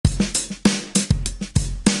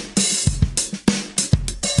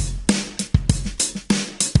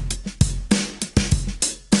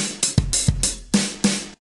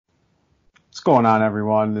What's going on,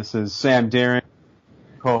 everyone? This is Sam Daring,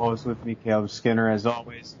 co-host with me, Caleb Skinner, as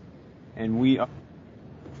always. And we are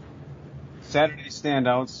Saturday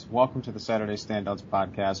Standouts. Welcome to the Saturday Standouts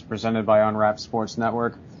podcast, presented by Unwrapped Sports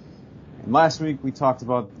Network. And last week, we talked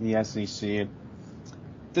about the SEC.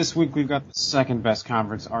 This week, we've got the second best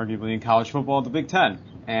conference, arguably, in college football, the Big Ten.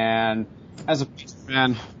 And as a Pacer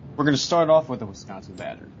fan, we're going to start off with the Wisconsin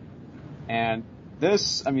Badgers. And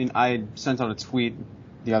this, I sent out a tweet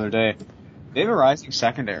the other day. They have a rising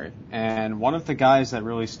secondary, and one of the guys that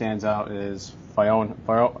really stands out is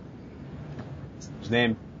his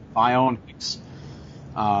name, Fionn Hicks.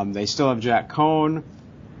 They still have Jack Cohn.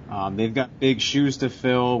 They've got big shoes to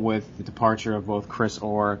fill with the departure of both Chris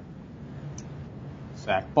Orr,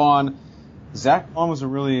 Zach Bond. Zach Bond was a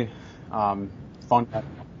really fun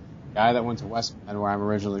guy that went to West Bend, where I'm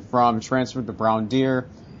originally from, transferred to Brown Deer,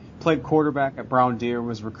 played quarterback at Brown Deer,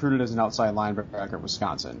 was recruited as an outside linebacker at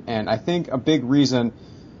Wisconsin. And I think a big reason,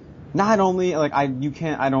 not only, I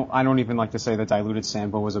don't even like to say that diluted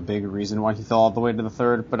sample was a big reason why he fell all the way to the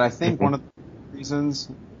third, but I think the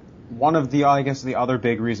other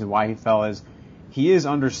big reason why he fell is he is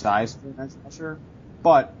undersized for an edge rusher,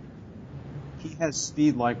 but he has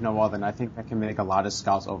speed like no other, and I think that can make a lot of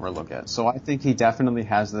scouts overlook it. So I think he definitely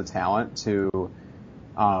has the talent to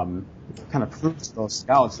kind of prove to those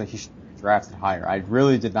scouts that he should be drafted higher. I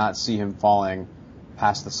really did not see him falling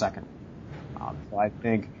past the second. So I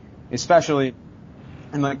think, especially,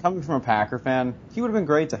 and coming from a Packer fan, he would have been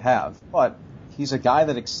great to have, but he's a guy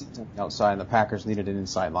that exceeds on the outside, and the Packers needed an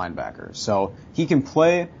inside linebacker. So he can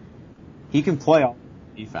play off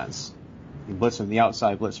defense. He blitz from the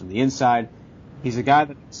outside, blitz from the inside. He's a guy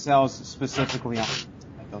that excels specifically on the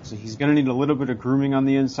inside, though. So he's going to need a little bit of grooming on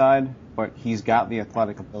the inside, but he's got the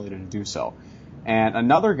athletic ability to do so. And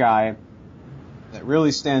another guy that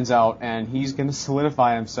really stands out, and he's going to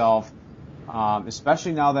solidify himself,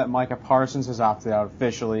 especially now that Micah Parsons has opted out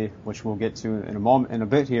officially, which we'll get to in a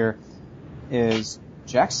bit here, is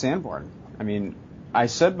Jack Sanborn. I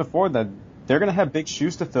said before that they're going to have big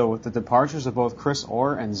shoes to fill with the departures of both Chris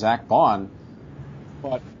Orr and Zach Bond,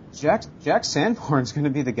 but Jack Sanborn's going to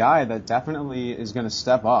be the guy that definitely is going to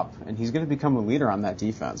step up, and he's going to become a leader on that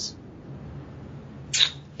defense.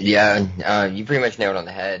 Yeah, you pretty much nailed it on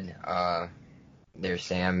the head there,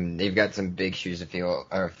 Sam. They've got some big shoes to fill.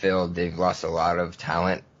 They've lost a lot of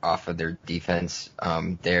talent off of their defense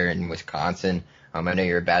there in Wisconsin. I know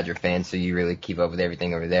you're a Badger fan, so you really keep up with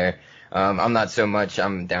everything over there. I'm not so much.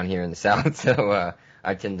 I'm down here in the South, so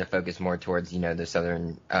I tend to focus more towards, the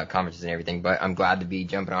Southern conferences and everything. But I'm glad to be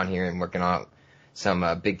jumping on here and working on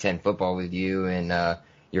some Big Ten football with you and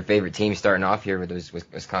your favorite team starting off here with those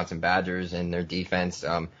Wisconsin Badgers and their defense.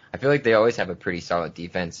 I feel like they always have a pretty solid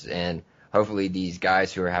defense, and hopefully these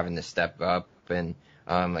guys who are having to step up and,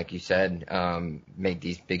 like you said, make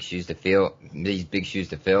these big shoes to fill.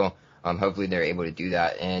 Hopefully they're able to do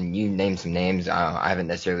that. And you named some names. I haven't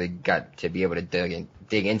necessarily got to be able to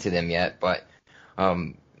dig into them yet, but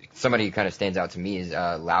somebody who kind of stands out to me is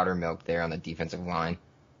Loudermilk there on the defensive line.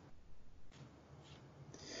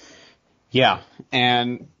 Yeah,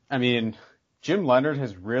 and Jim Leonhard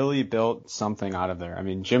has really built something out of there.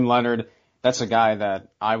 Jim Leonhard, that's a guy that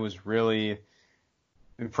I was really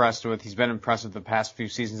impressed with. He's been impressive the past few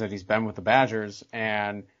seasons that he's been with the Badgers,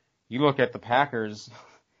 and you look at the Packers,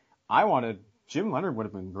 Jim Leonhard would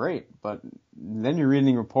have been great, but then you're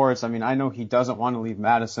reading reports. I know he doesn't want to leave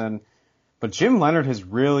Madison, but Jim Leonhard has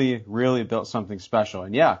really, really built something special.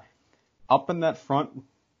 And yeah, up in that front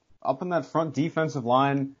defensive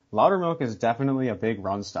line, Loudermilk is definitely a big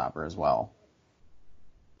run stopper as well.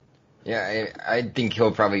 Yeah, I think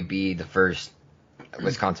he'll probably be the first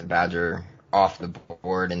Wisconsin Badger off the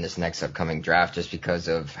board in this next upcoming draft, just because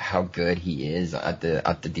of how good he is at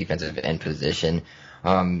the defensive end position.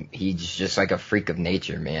 He's just like a freak of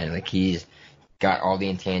nature, man. He's got all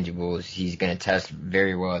the intangibles. He's going to test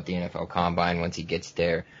very well at the NFL Combine once he gets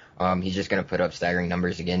there. He's just going to put up staggering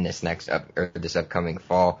numbers again this upcoming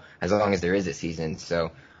fall, as long as there is a season.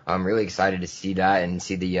 So I'm really excited to see that and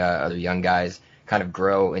see the other young guys kind of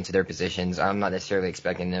grow into their positions. I'm not necessarily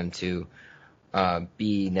expecting them to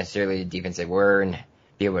be necessarily the defense they were and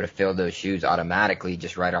be able to fill those shoes automatically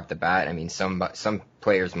just right off the bat. Some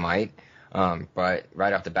players might, but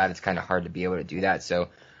right off the bat, it's kind of hard to be able to do that. So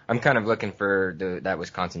I'm kind of looking for that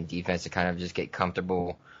Wisconsin defense to kind of just get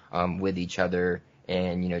comfortable with each other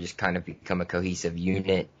and, just kind of become a cohesive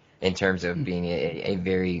unit in terms of being a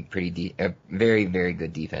very, very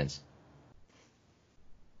good defense.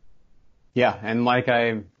 Yeah, and like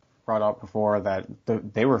I brought up before, that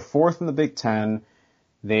they were fourth in the Big Ten.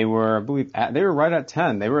 They were, I believe, they were right at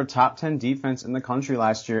 10. They were a top 10 defense in the country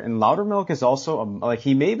last year. And Loudermilk is also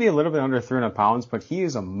he may be a little bit under 300 pounds, but he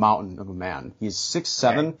is a mountain of a man. He's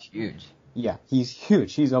 6'7". Yeah, huge. Yeah, he's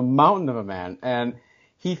huge. He's a mountain of a man. And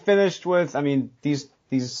he finished with, I mean, these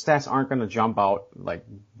stats aren't going to jump out like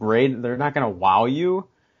great. They're not going to wow you.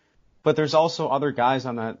 But there's also other guys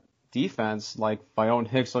on that defense like Fionn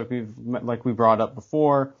Hicks, like we brought up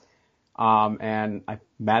before. And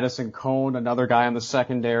Madison Cone, another guy on the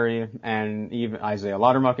secondary, and even Isaiah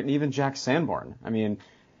Loudermilk, and even Jack Sanborn. I mean,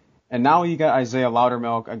 and now you got Isaiah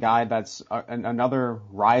Loudermilk, a guy that's another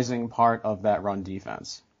rising part of that run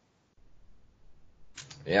defense.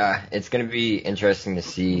 Yeah, it's going to be interesting to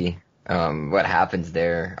see what happens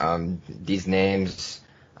there. These names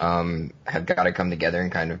have got to come together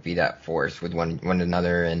and kind of be that force with one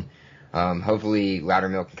another, and hopefully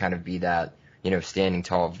Loudermilk can kind of be that, standing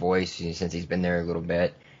tall voice since he's been there a little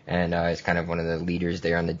bit, and is kind of one of the leaders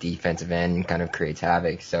there on the defensive end and kind of creates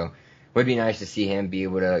havoc. So it would be nice to see him be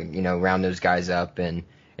able to, round those guys up and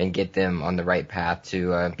get them on the right path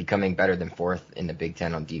to becoming better than fourth in the Big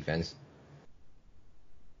Ten on defense.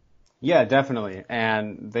 Yeah, definitely.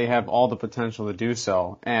 And they have all the potential to do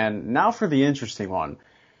so. And now for the interesting one.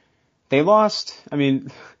 They lost, I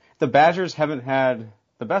mean, the Badgers haven't had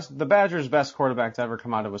the Badgers' best quarterback to ever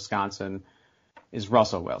come out of Wisconsin is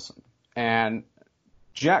Russell Wilson. And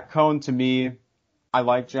Jack Coan, to me, I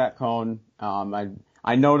like Jack Coan.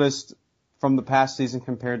 I noticed from the past season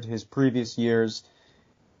compared to his previous years,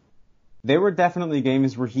 there were definitely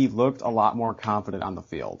games where he looked a lot more confident on the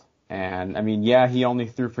field. And I mean, yeah, he only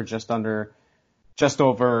threw for just over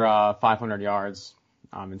 500 yards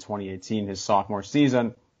in 2018, his sophomore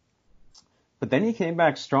season. But then he came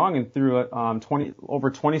back strong and threw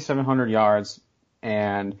over 2,700 yards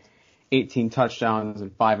and 18 touchdowns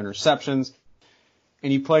and 5 interceptions.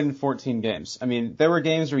 And he played in 14 games. I mean, there were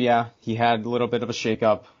games where, yeah, he had a little bit of a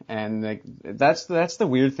shakeup. And that's the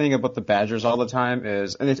weird thing about the Badgers all the time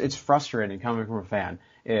is, and it's frustrating coming from a fan,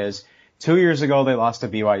 is 2 years ago they lost to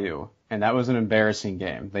BYU. And that was an embarrassing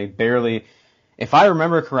game. They barely, if I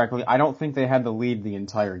remember correctly, I don't think they had the lead the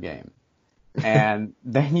entire game. And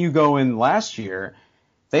then you go in last year,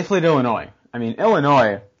 they played Illinois. I mean,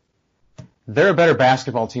 Illinois, they're a better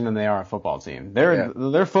basketball team than they are a football team.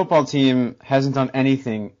 Their football team hasn't done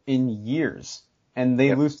anything in years, and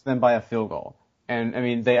they lose to them by a field goal. And I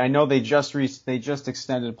mean, I know they just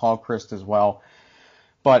extended Paul Chryst as well.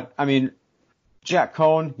 But I mean, Jack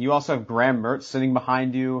Coan, you also have Graham Mertz sitting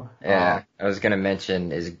behind you. Yeah, I was gonna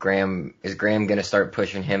mention, is Graham gonna start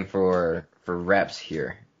pushing him for reps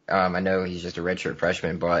here? I know he's just a redshirt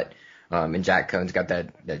freshman, but and Jack Coan's got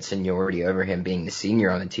that seniority over him being the senior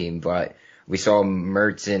on the team, but we saw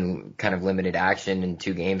Mertz in kind of limited action in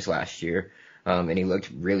 2 games last year, and he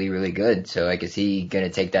looked really, really good. So, is he going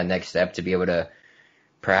to take that next step to be able to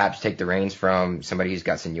perhaps take the reins from somebody who's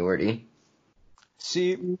got seniority?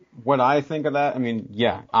 See, what I think of that, I mean,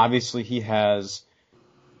 yeah, obviously he has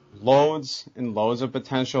loads and loads of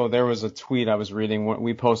potential. There was a tweet I was reading,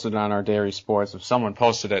 we posted on our Dairy Sports, if someone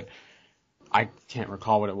posted it, I can't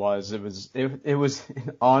recall what it was. It was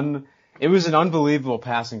an unbelievable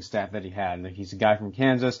passing stat that he had. And he's a guy from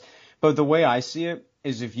Kansas. But the way I see it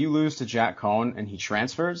is if you lose to Jack Coan and he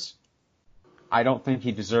transfers, I don't think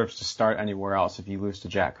he deserves to start anywhere else if you lose to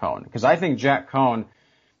Jack Coan. Because I think Jack Coan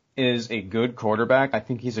is a good quarterback. I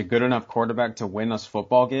think he's a good enough quarterback to win us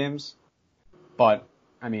football games. But,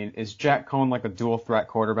 I mean, is Jack Coan like a dual threat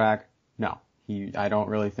quarterback? No. I don't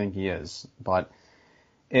really think he is. But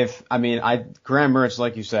Graham Mertz,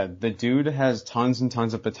 like you said, the dude has tons and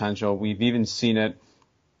tons of potential. We've even seen it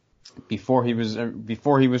before he was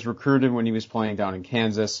recruited when he was playing down in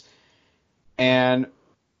Kansas. And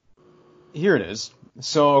here it is.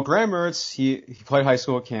 So Graham Mertz, he played high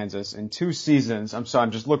school at Kansas in 2 seasons.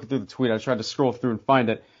 I'm just looking through the tweet. I tried to scroll through and find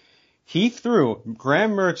it.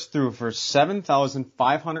 Graham Mertz threw for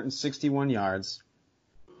 7,561 yards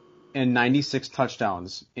and 96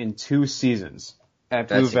 touchdowns in 2 seasons. At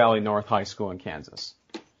Blue Valley North High School in Kansas.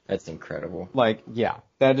 That's incredible. Yeah,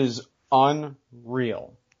 that is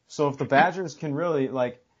unreal. So if the Badgers can really,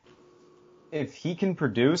 if he can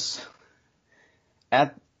produce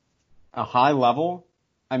at a high level,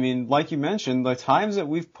 I mean, like you mentioned, the times that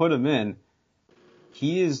we've put him in,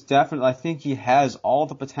 he is definitely, I think he has all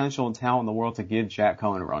the potential and talent in the world to give Jack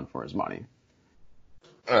Coan a run for his money.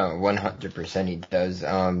 100% he does.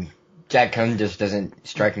 Jack Coan just doesn't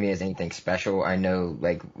strike me as anything special. I know,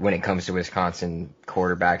 when it comes to Wisconsin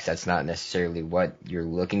quarterbacks, that's not necessarily what you're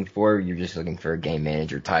looking for. You're just looking for a game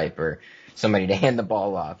manager type or somebody to hand the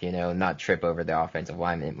ball off, not trip over the offensive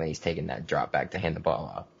lineman when he's taking that drop back to hand the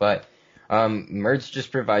ball off. But Mertz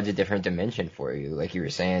just provides a different dimension for you. Like you were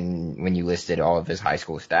saying when you listed all of his high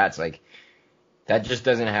school stats, like that just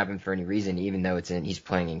doesn't happen for any reason, even though he's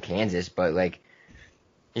playing in Kansas, but like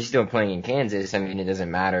he's still playing in Kansas. I mean, it doesn't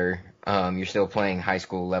matter. You're still playing high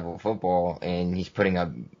school level football, and he's putting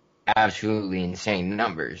up absolutely insane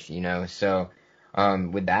numbers, you know? So,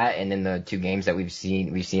 with that, and then the 2 games that we've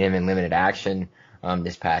seen him in limited action,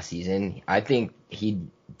 this past season, I think he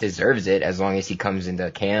deserves it as long as he comes into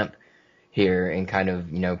camp here and kind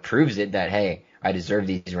of, you know, proves it that, hey, I deserve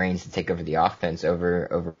these reins to take over the offense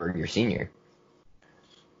over your senior.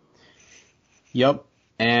 Yep.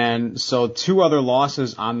 And so 2 other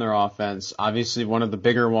losses on their offense. Obviously, one of the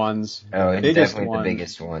bigger ones. Oh, definitely the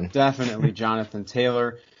biggest one. Definitely Jonathan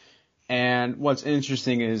Taylor. And what's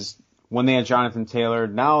interesting is when they had Jonathan Taylor,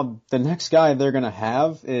 now the next guy they're going to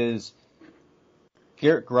have is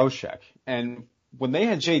Garrett Groshek. And when they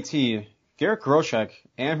had JT, Garrett Groshek,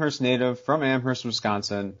 Amherst native from Amherst,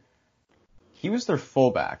 Wisconsin, he was their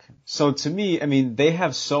fullback. So to me, I mean, they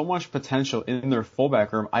have so much potential in their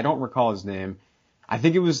fullback room. I don't recall his name. I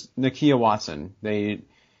think it was Nakia Watson. They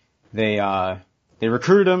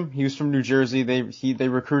recruited him. He was from New Jersey. They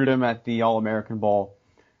recruited him at the All-American Bowl.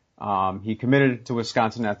 He committed to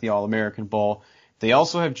Wisconsin at the All-American Bowl. They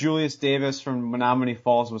also have Julius Davis from Menominee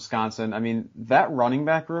Falls, Wisconsin. I mean, that running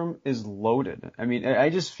back room is loaded. I mean, I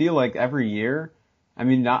just feel like every year, I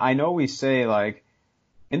mean, I know we say like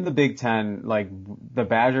in the Big Ten, like the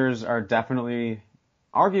Badgers are definitely,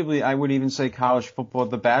 arguably, I would even say college football,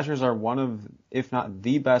 the Badgers are one of, if not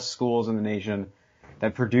the best schools in the nation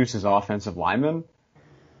that produces offensive linemen.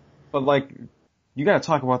 But like, you got to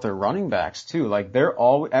talk about their running backs too. Like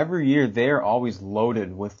every year they're always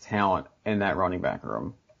loaded with talent in that running back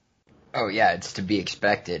room. Oh yeah, it's to be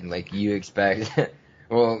expected. Like you expect.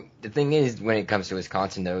 Well, the thing is, when it comes to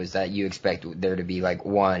Wisconsin though, is that you expect there to be like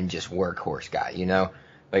one just workhorse guy. You know,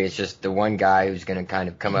 like it's just the one guy who's gonna kind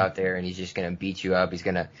of come out there and he's just gonna beat you up. He's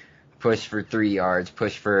gonna push for 3 yards,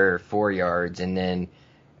 push for 4 yards, and then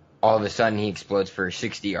all of a sudden he explodes for a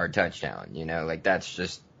 60-yard touchdown. You know, like that's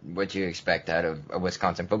just what you expect out of a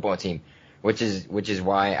Wisconsin football team, which is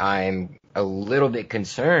why I'm a little bit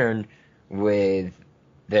concerned with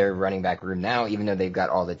their running back room now, even though they've got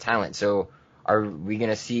all the talent. So are we going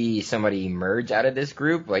to see somebody emerge out of this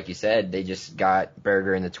group? Like you said, they just got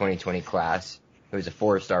Berger in the 2020 class, who was a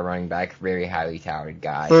 4-star running back, very highly touted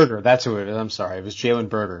guy. Berger, that's who it is. I'm sorry. It was Jalen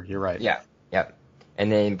Berger. You're right. Yeah, yep.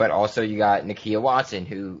 And then, but also you got Nakia Watson,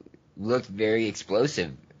 who looked very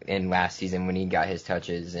explosive in last season when he got his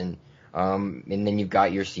touches, and then you've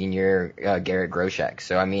got your senior Garrett Groshek.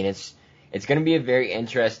 So I mean, it's going to be a very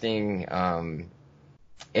interesting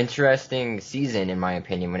season in my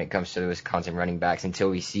opinion when it comes to the Wisconsin running backs until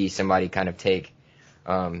we see somebody kind of take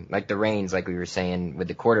like the reins, like we were saying with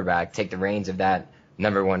the quarterback, take the reins of that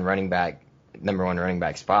number one running back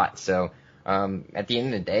spot. So at the end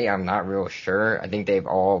of the day, I'm not real sure. I think they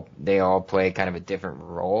all play kind of a different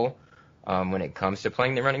role when it comes to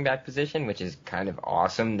playing the running back position, which is kind of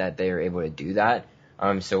awesome that they are able to do that.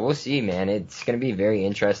 So we'll see, man. It's going to be very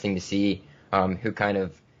interesting to see who kind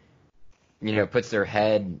of, you know, puts their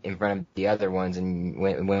head in front of the other ones and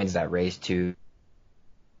wins that race to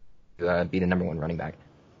be the number one running back.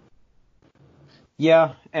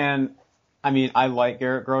 Yeah, and I mean, I like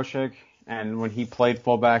Garrett Groshek, and when he played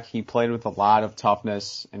fullback, he played with a lot of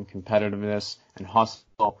toughness and competitiveness and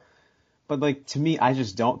hustle. But like to me, I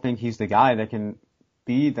just don't think he's the guy that can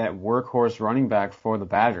be that workhorse running back for the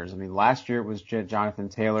Badgers. I mean, last year it was Jonathan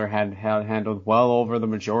Taylor had handled well over the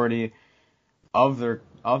majority of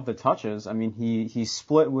the touches. I mean, he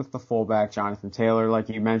split with the fullback Jonathan Taylor, like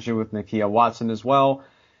you mentioned, with Nakia Watson as well.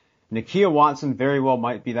 Nakia Watson very well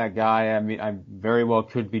might be that guy. I mean, I very well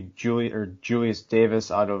could be Julius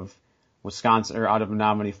Davis out of Wisconsin or out of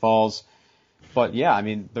Menominee Falls. But yeah, I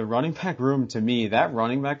mean, the running back room to me, that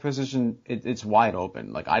running back position, it's wide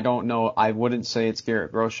open. Like, I don't know. I wouldn't say it's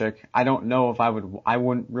Garrett Groshek. I don't know if I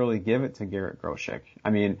wouldn't really give it to Garrett Groshek. I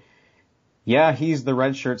mean, yeah, he's the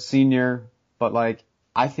redshirt senior, but like,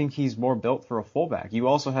 I think he's more built for a fullback. You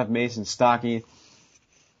also have Mason Stockey,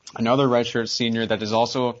 another redshirt senior that is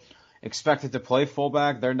also expected to play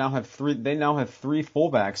fullback. They now have three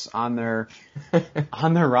fullbacks on their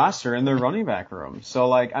roster in their running back room. So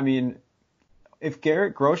like, I mean, if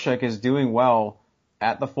Garrett Groshek is doing well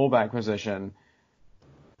at the fullback position,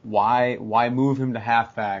 why move him to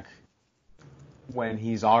halfback when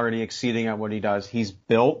he's already exceeding at what he does? He's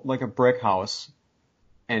built like a brick house,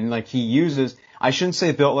 and like I shouldn't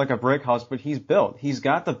say built like a brick house, but he's built. He's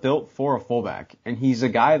got the built for a fullback, and he's a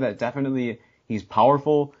guy that definitely, he's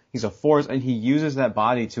powerful, he's a force, and he uses that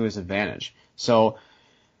body to his advantage. So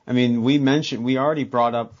I mean, we already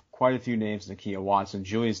brought up quite a few names: Nakia Watson,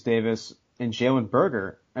 Julius Davis, and Jalen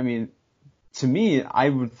Berger. I mean, to me, I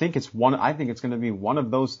think it's going to be one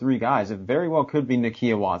of those three guys. It very well could be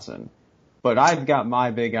Nakia Watson, but I've got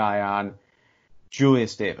my big eye on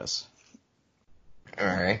Julius Davis. All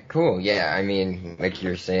right, cool. Yeah, I mean, like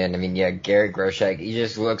you're saying, I mean, yeah, Garrett Groshek, he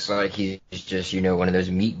just looks like he's just, one of those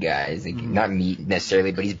meat guys. Like, not meat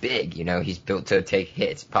necessarily, but he's big, he's built to take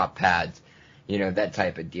hits, pop pads, that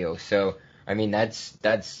type of deal. So, I mean,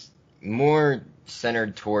 that's more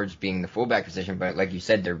centered towards being the fullback position, but like you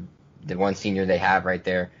said, the one senior they have right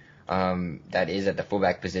there, that is at the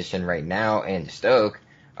fullback position right now, and Stoke,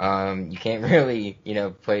 you can't really,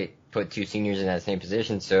 put two seniors in that same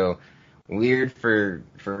position, so weird for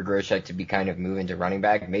Groshek to be kind of moving to running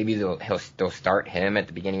back. Maybe they'll start him at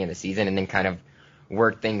the beginning of the season and then kind of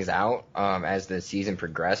work things out as the season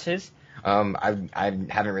progresses. I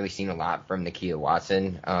haven't really seen a lot from Nakia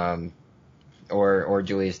Watson or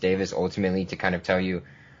Julius Davis ultimately to kind of tell you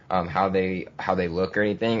how they look or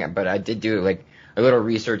anything. But I did do like a little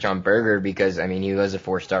research on Berger because I mean he was a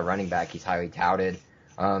 4-star running back. He's highly touted.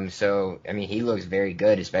 So I mean he looks very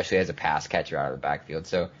good, especially as a pass catcher out of the backfield.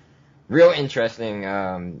 So real interesting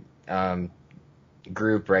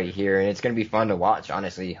group right here, and it's going to be fun to watch,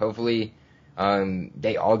 honestly. Hopefully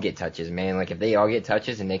they all get touches, man. Like, if they all get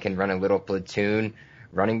touches and they can run a little platoon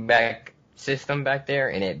running back system back there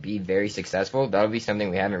and it be very successful, that'll be something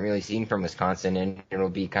we haven't really seen from Wisconsin, and it'll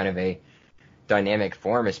be kind of a dynamic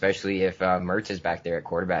form, especially if Mertz is back there at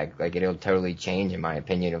quarterback. Like, it'll totally change, in my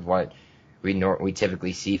opinion, of what we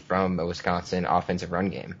typically see from a Wisconsin offensive run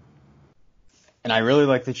game. And I really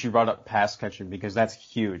like that you brought up pass catching because that's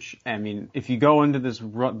huge. I mean, if you go into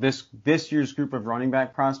this year's group of running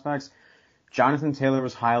back prospects, Jonathan Taylor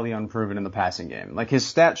was highly unproven in the passing game. Like, his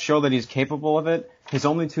stats show that he's capable of it. His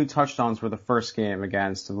only 2 touchdowns were the first game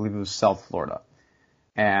against, I believe it was South Florida.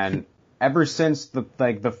 And ever since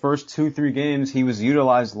the first 2-3 games, he was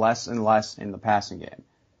utilized less and less in the passing game.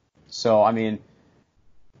 So, I mean,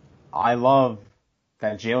 I love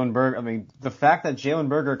that the fact that Jalen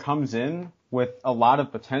Berger comes in with a lot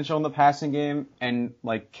of potential in the passing game and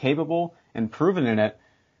like capable and proven in it,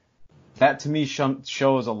 that to me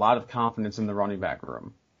shows a lot of confidence in the running back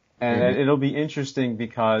room. And it'll be interesting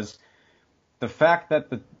because the fact that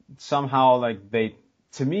somehow I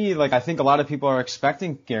think a lot of people are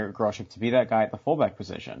expecting Garrett Groshek to be that guy at the fullback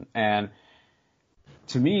position. And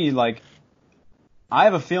to me, like, I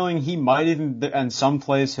have a feeling he might even, in some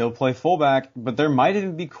plays he'll play fullback, but there might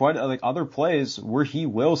even be quite other plays where he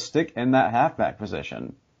will stick in that halfback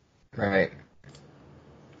position. Right.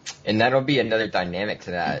 And that'll be another dynamic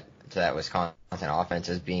to that Wisconsin offense,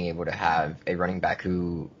 is being able to have a running back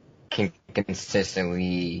who can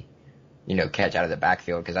consistently, catch out of the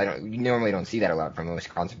backfield, because you normally don't see that a lot from a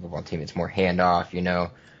Wisconsin football team. It's more handoff,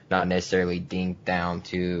 not necessarily dink down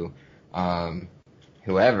to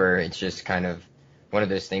whoever. It's just kind of one of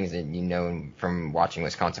those things that from watching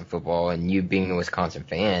Wisconsin football and you being a Wisconsin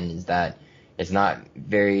fan is that it's not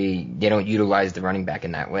they don't utilize the running back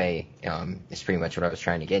in that way. It's pretty much what I was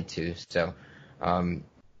trying to get to. So,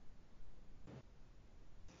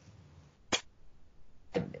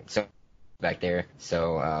 back there.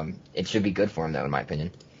 So, it should be good for him though, in my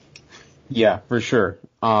opinion. Yeah, for sure.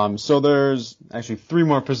 So there's actually 3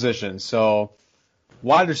 more positions. So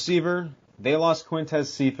wide receiver, they lost Quintez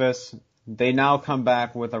Cephas. They now come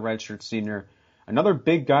back with a redshirt senior. Another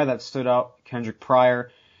big guy that stood out, Kendrick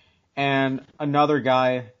Pryor, and another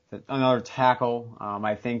tackle.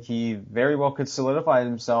 I think he very well could solidify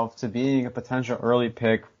himself to being a potential early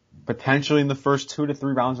pick, potentially in the first 2 to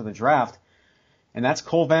 3 rounds of the draft. And that's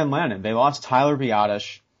Cole Van Lanen. They lost Tyler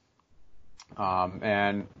Biadasz,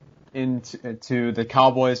 and to the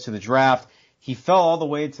Cowboys to the draft. He fell all the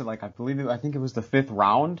way to I think it was the 5th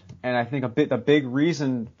round, and I think the big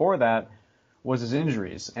reason for that was his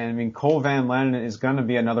injuries. And I mean, Cole Van Lanen is going to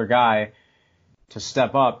be another guy to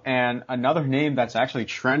step up. And another name that's actually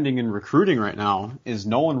trending in recruiting right now is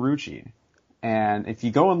Nolan Rucci. And if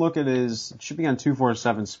you go and look at it should be on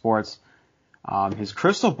 247 Sports. His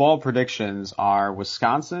crystal ball predictions are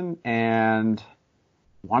Wisconsin and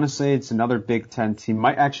I want to say it's another Big Ten team.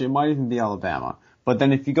 It might even be Alabama. But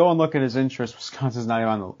then if you go and look at his interest, Wisconsin's not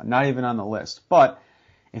even on the list. But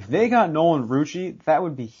if they got Nolan Rucci, that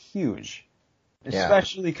would be huge,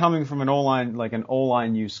 especially coming from an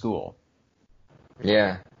O-line U school.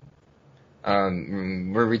 Yeah.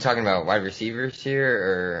 Were we talking about wide receivers here,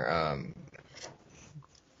 or?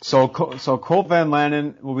 So Cole Van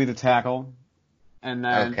Lanen will be the tackle, and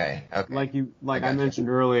then okay. I mentioned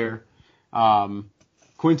earlier, Cole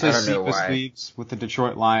Quintez I don't know Cephas why. leaves with the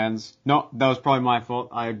Detroit Lions. No, that was probably my fault.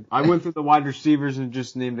 I went through the wide receivers and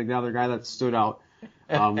just named another guy that stood out,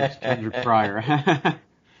 which is Kendrick Pryor.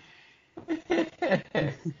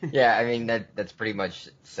 Yeah, I mean that's pretty much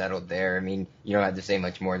settled there. I mean, you don't have to say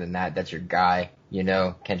much more than that. That's your guy,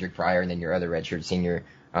 Kendrick Pryor, and then your other redshirt senior,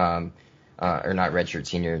 or not redshirt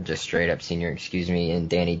senior, just straight up senior, excuse me, and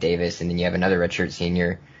Danny Davis, and then you have another redshirt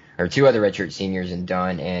senior, or two other redshirt seniors in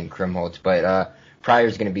Dunn and Krimholtz. But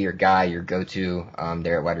Pryor's going to be your guy, your go-to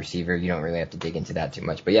there at wide receiver. You don't really have to dig into that too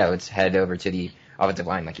much. But yeah, let's head over to the offensive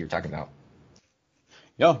line like you were talking about.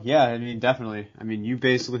 Yeah, I mean, definitely. I mean, you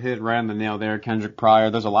basically hit it right on the nail there, Kendrick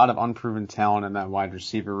Pryor. There's a lot of unproven talent in that wide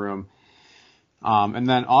receiver room. And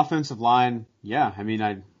then offensive line, yeah, I mean,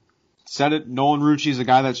 I said it, Nolan Rucci's a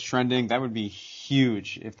guy that's trending. That would be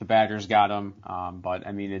huge if the Badgers got him. But,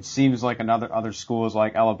 I mean, it seems like other schools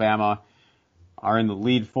like Alabama are in the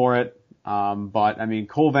lead for it. But, I mean,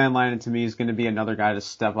 Cole Van Lanen to me is going to be another guy to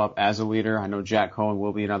step up as a leader. I know Jack Cohen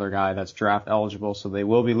will be another guy that's draft eligible, so they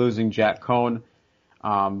will be losing Jack Cohen.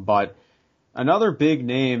 But another big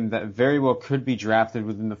name that very well could be drafted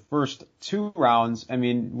within the first 2 rounds. I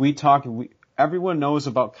mean, everyone knows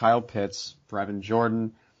about Kyle Pitts, Brevin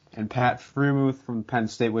Jordan, and Pat Freiermuth from Penn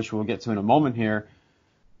State, which we'll get to in a moment here.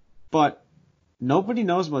 But nobody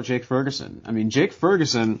knows about Jake Ferguson. I mean, Jake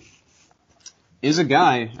Ferguson is a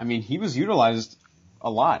guy, I mean, he was utilized a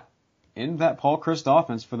lot in that Paul Chryst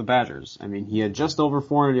offense for the Badgers. I mean, he had just over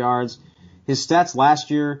 400 yards. His stats last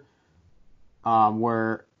year,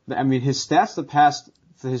 his stats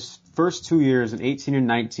his first 2 years in 18 and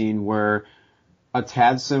 19 were a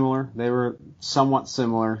tad similar. They were somewhat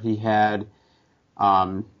similar. He had,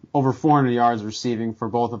 over 400 yards receiving for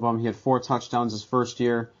both of them. He had 4 touchdowns his first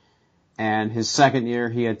year, and his second year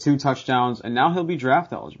he had 2 touchdowns, and now he'll be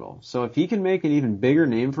draft eligible. So if he can make an even bigger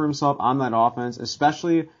name for himself on that offense,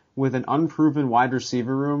 especially with an unproven wide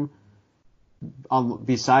receiver room,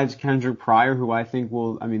 besides Kendrick Pryor, who I think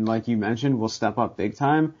like you mentioned, will step up big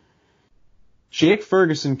time. Jake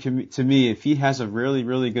Ferguson, to me, if he has a really,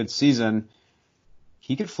 really good season,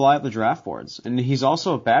 he could fly up the draft boards. And he's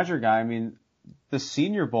also a Badger guy. I mean, the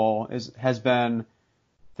Senior Bowl has been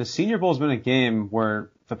a game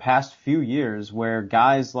where the past few years where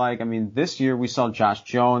guys this year we saw Josh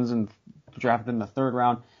Jones and drafted in the 3rd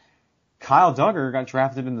round. Kyle Duggar got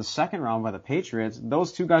drafted in the 2nd round by the Patriots.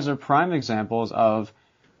 Those 2 guys are prime examples of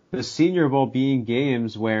the Senior Bowl being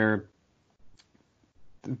games where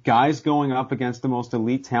guys going up against the most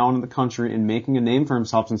elite talent in the country and making a name for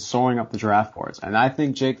himself and soaring up the draft boards. And I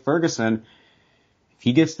think Jake Ferguson, if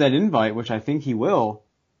he gets that invite, which I think he will,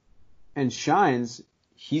 and shines,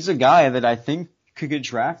 he's a guy that I think could get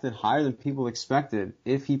drafted higher than people expected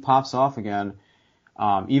if he pops off again,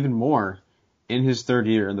 even more in his 3rd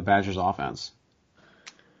year in the Badgers offense.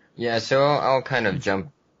 Yeah, so I'll kind of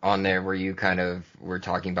jump on there where you kind of were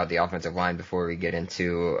talking about the offensive line before we get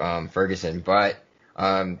into Ferguson. But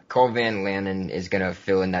Cole Van Lanen is going to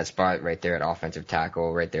fill in that spot right there at offensive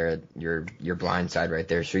tackle, right there at your blind side right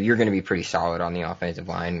there. So you're going to be pretty solid on the offensive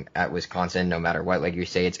line at Wisconsin no matter what. Like you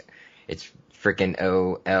say, it's freaking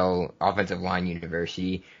OL, Offensive Line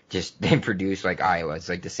University. Just they produce like Iowa. It's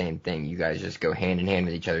like the same thing. You guys just go hand in hand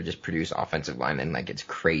with each other, just produce offensive linemen like it's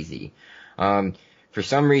crazy. For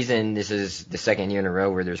some reason, this is the 2nd year in a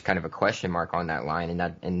row where there's kind of a question mark on that line,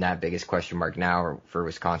 and that biggest question mark now for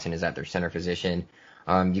Wisconsin is at their center position.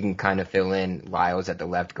 You can kind of fill in Lyles at the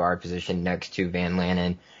left guard position next to Van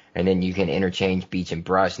Lanen, and then you can interchange Beach and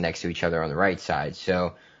Bruss next to each other on the right side.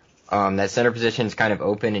 So that center position is kind of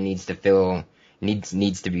open and needs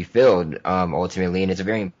to be filled ultimately, and it's a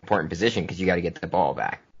very important position because you got to get the ball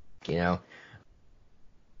back,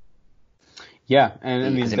 Yeah, and I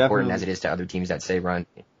mean, as important as it is to other teams that run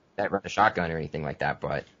a shotgun or anything like that.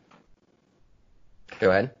 But go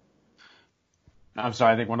ahead. I'm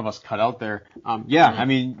sorry, I think one of us cut out there. I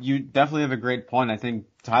mean, you definitely have a great point. I think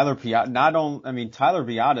Tyler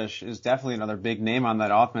Biadasz is definitely another big name on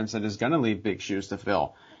that offense that is going to leave big shoes to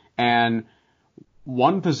fill. And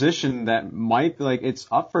one position that might, it's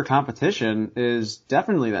up for competition is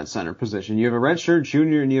definitely that center position. You have a redshirt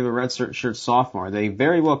junior and you have a redshirt sophomore. They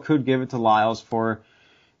very well could give it to Lyles for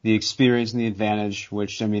the experience and the advantage,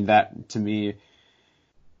 which, I mean, that, to me,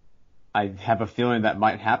 I have a feeling that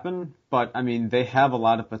might happen. But, I mean, they have a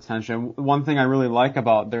lot of potential. One thing I really like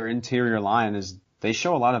about their interior line is they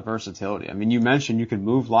show a lot of versatility. I mean, you mentioned you could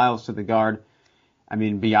move Lyles to the guard. I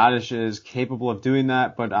mean, Biadasz is capable of doing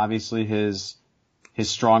that, but obviously his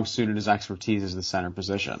strong suit and his expertise is the center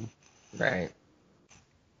position. Right.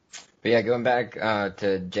 But yeah, going back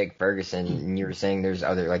to Jake Ferguson, and you were saying there's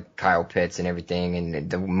other like Kyle Pitts and everything, and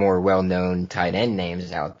the more well-known tight end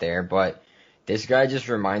names out there. But this guy just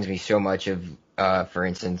reminds me so much of, for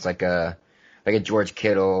instance, like a George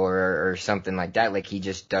Kittle or something like that. Like he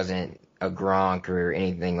just doesn't a Gronk or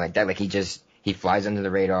anything like that. Like he flies under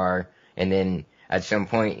the radar, and then at some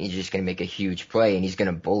point he's just gonna make a huge play and he's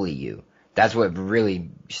gonna bully you. That's what really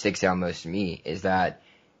sticks out most to me is that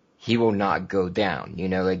he will not go down. You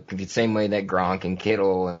know, like the same way that Gronk and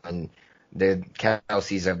Kittle and the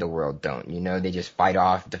Kelseys of the world don't. You know, they just fight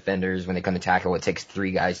off defenders when they come to tackle. It takes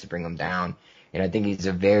three guys to bring them down. And I think he's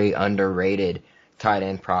a very underrated tight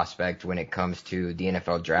end prospect when it comes to the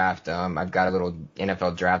NFL draft. I've got a little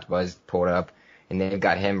NFL draft buzz pulled up, and they've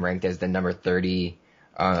got him ranked as the number 30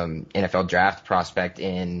 NFL draft prospect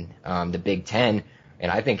in the Big Ten.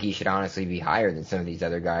 And I think he should honestly be higher than some of these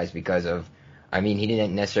other guys because of, I mean, he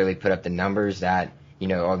didn't necessarily put up the numbers that, you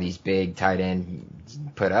know, all these big tight ends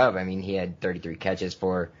put up. I mean, he had 33 catches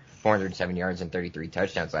for 407 yards and 33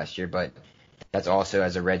 touchdowns last year, but that's also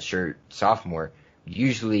as a redshirt sophomore.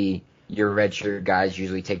 Usually, your redshirt guys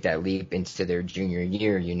usually take that leap into their junior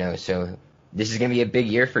year, you know, so this is going to be a big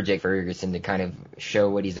year for Jake Ferguson to kind of show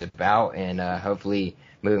what he's about and hopefully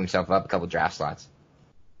move himself up a couple draft slots.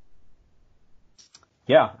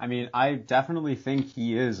 Yeah, I mean, I definitely think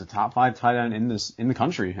he is a top 5 tight end in the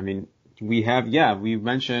country. I mean, we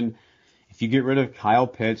mentioned if you get rid of Kyle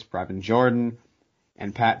Pitts, Brevin Jordan,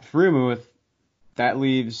 and Pat Freiermuth, that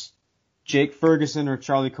leaves Jake Ferguson or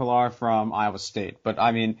Charlie Kolar from Iowa State. But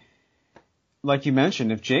I mean, like you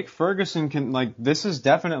mentioned, if Jake Ferguson can, like, this is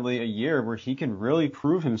definitely a year where he can really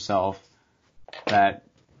prove himself that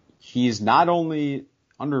he's not only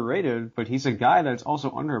underrated, but he's a guy that's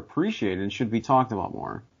also underappreciated and should be talked about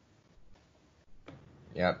more.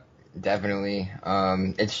 Yep, definitely.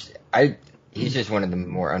 He's just one of the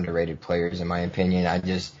more underrated players in my opinion.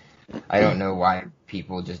 I don't know why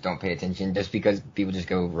people just don't pay attention, just because people just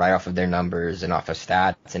go right off of their numbers and off of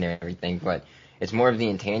stats and everything, but it's more of the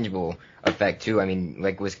intangible effect too. I mean,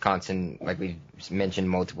 like Wisconsin, like we've mentioned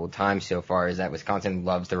multiple times so far, is that Wisconsin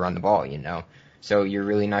loves to run the ball, you know? So you're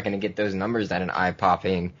really not going to get those numbers that an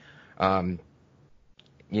eye-popping,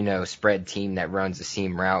 you know, spread team that runs a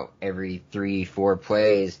seam route every 3-4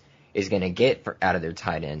 plays is going to get out of their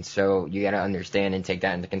tight end. So you got to understand and take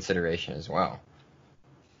that into consideration as well.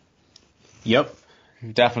 Yep,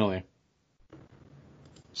 definitely.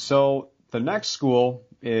 So the next school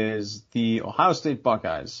is the Ohio State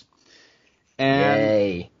Buckeyes. And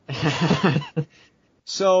Yay.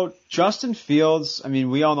 So Justin Fields, I mean,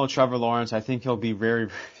 we all know Trevor Lawrence. I think he'll be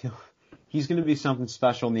he's going to be something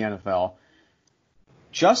special in the NFL.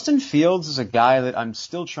 Justin Fields is a guy that I'm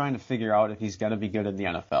still trying to figure out if he's going to be good in the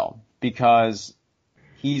NFL, because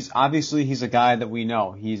he's a guy that we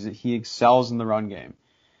know. He excels in the run game.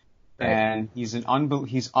 Right. And he's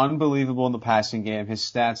unbelievable in the passing game. His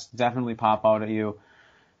stats definitely pop out at you.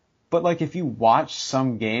 But like, if you watch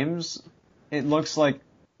some games, it looks like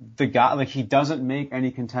the guy, like, he doesn't make any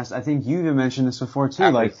contest. I think you even mentioned this before too.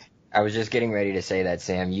 I was just getting ready to say that,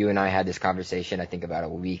 Sam. You and I had this conversation, I think, about a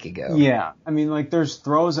week ago. Yeah. I mean, like, there's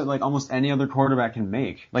throws that, like, almost any other quarterback can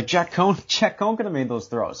make. Like, Jack Cohn could have made those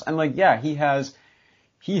throws. And, like, yeah, he has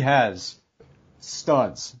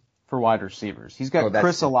studs for wide receivers. He's got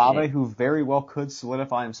Chris Olave, who very well could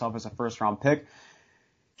solidify himself as a first-round pick.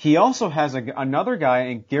 He also has another guy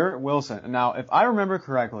in Garrett Wilson. Now, if I remember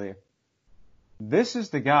correctly, this is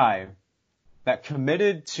the guy that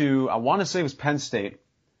committed to, I want to say it was Penn State,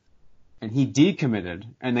 and he decommitted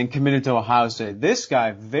and then committed to Ohio State. This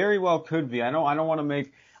guy very well could be, I don't want to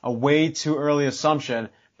make a way too early assumption,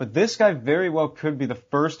 but this guy very well could be the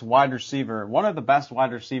first wide receiver, one of the best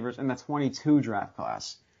wide receivers in the 22 draft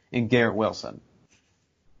class in Garrett Wilson.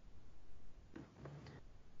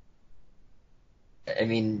 I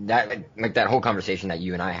mean, that whole conversation that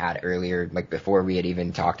you and I had earlier, like before we had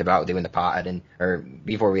even talked about doing the pod or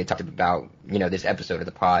before we had talked about, you know, this episode of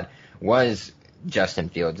the pod, was Justin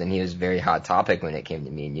Fields, and he was a very hot topic when it came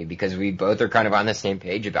to me and you, because we both are kind of on the same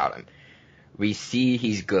page about him. We see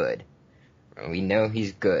he's good. We know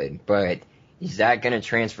he's good, but is that going to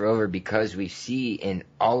transfer over? Because we see in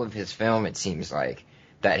all of his film, it seems like,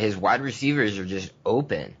 that his wide receivers are just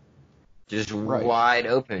open. Just right. Wide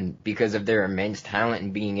open because of their immense talent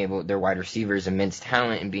and their wide receivers' immense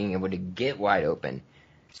talent and being able to get wide open.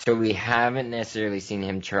 So we haven't necessarily seen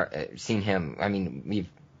him. I mean,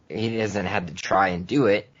 he hasn't had to try and do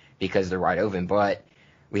it because they're wide open, but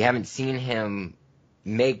we haven't seen him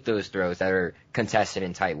make those throws that are contested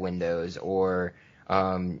in tight windows or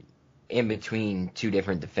in between two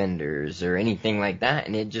different defenders or anything like that.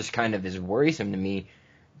 And it just kind of is worrisome to me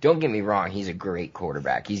don't get me wrong, he's a great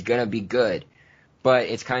quarterback. He's going to be good. But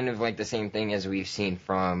it's kind of like the same thing as we've seen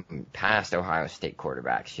from past Ohio State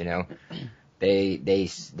quarterbacks, you know. They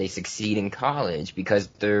succeed in college because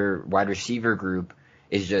their wide receiver group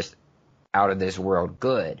is just out of this world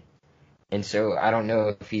good. And so I don't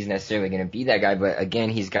know if he's necessarily going to be that guy, but again,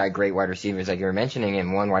 he's got great wide receivers like you were mentioning,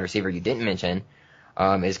 and one wide receiver you didn't mention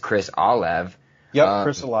is Chris Olave. Yep,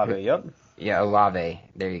 Chris Olave, yep. Yeah, Olave.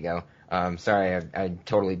 There you go. Sorry, I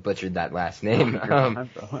totally butchered that last name.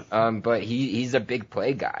 But he's a big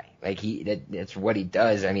play guy. Like that's what he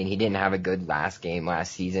does. I mean, he didn't have a good last game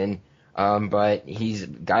last season. But he's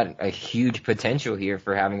got a huge potential here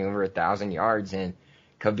for having over 1,000 yards and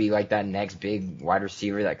could be like that next big wide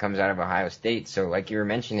receiver that comes out of Ohio State. So like you were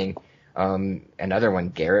mentioning, another one,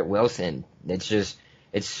 Garrett Wilson.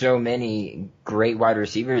 It's so many great wide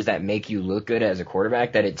receivers that make you look good as a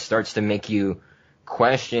quarterback that it starts to make you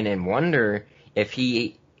question and wonder if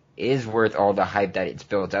he is worth all the hype that it's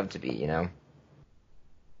built up to be, you know?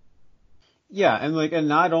 Yeah, and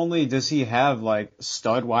not only does he have like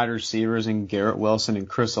stud wide receivers in Garrett Wilson and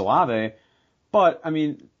Chris Olave, but I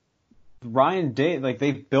mean, Ryan Day, like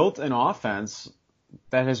they've built an offense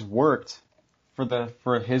that has worked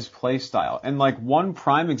for his play style. And like one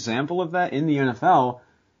prime example of that in the NFL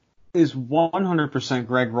is 100%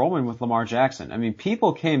 Greg Roman with Lamar Jackson. I mean,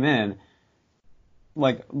 people came in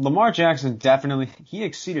like Lamar Jackson he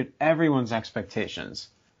exceeded everyone's expectations.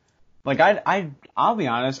 Like I'll be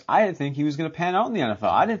honest, I didn't think he was going to pan out in the NFL.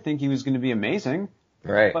 I didn't think he was going to be amazing.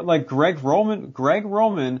 Right. But like Greg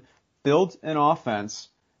Roman built an offense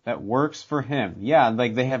that works for him. Yeah,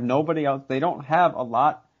 like they have nobody else. They don't have a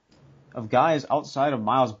lot of guys outside of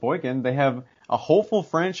Miles Boykin. They have a hopeful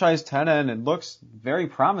franchise tight end. It looks very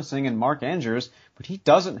promising in Mark Andrews, but he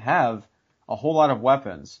doesn't have a whole lot of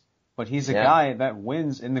weapons. But he's a guy that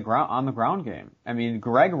wins on the ground game. I mean,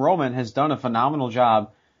 Greg Roman has done a phenomenal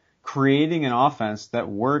job creating an offense that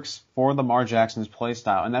works for Lamar Jackson's play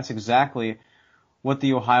style, and that's exactly what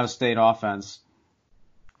the Ohio State offense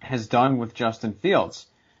has done with Justin Fields.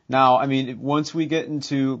 Now, I mean, once we get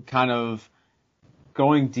into kind of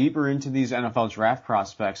going deeper into these NFL draft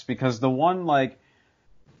prospects, because the one like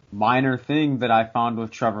minor thing that I found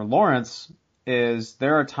with Trevor Lawrence is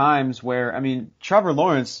there are times where, I mean, Trevor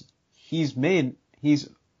Lawrence, he has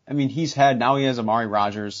Amari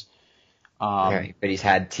Rodgers. Right, but he's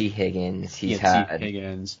had T. Higgins. T.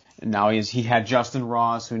 Higgins. And now he had Justin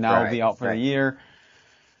Ross, who now will be out for a year.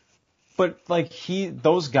 But like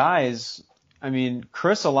those guys, I mean,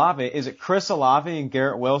 Chris Olave and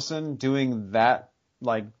Garrett Wilson doing that,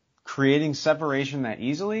 like creating separation that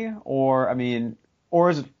easily? Or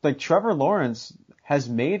is it like Trevor Lawrence has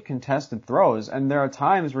made contested throws, and there are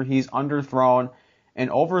times where he's underthrown and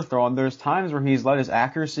overthrown. There's times where he's let his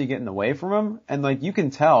accuracy get in the way from him, and like you can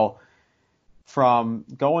tell from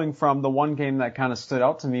going from the one game that kind of stood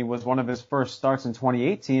out to me was one of his first starts in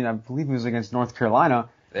 2018. I believe it was against North Carolina.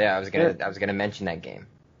 Yeah, I was gonna mention that game.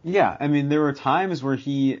 Yeah, I mean, there were times where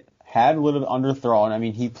he had a little bit underthrown. I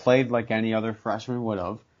mean, he played like any other freshman would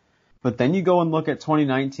have. But then you go and look at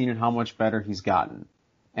 2019 and how much better he's gotten.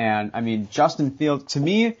 And, I mean, Justin Fields, to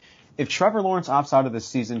me, if Trevor Lawrence opts out of this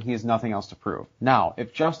season, he has nothing else to prove. Now,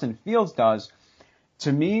 if Justin Fields does,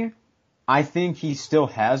 to me, I think he still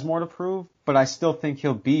has more to prove, but I still think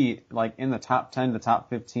he'll be like in the top 10 to top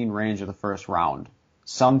 15 range of the first round.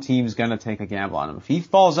 Some team's going to take a gamble on him. If he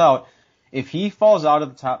falls out of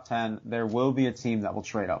the top 10, there will be a team that will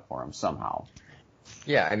trade up for him somehow.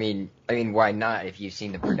 Yeah, I mean, why not? If you've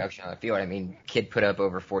seen the production on the field, I mean, kid put up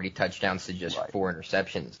over 40 touchdowns to just 4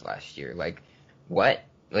 interceptions last year. Like, what?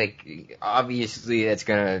 Like, obviously that's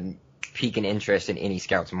gonna pique an interest in any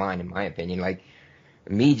scout's mind, in my opinion. Like,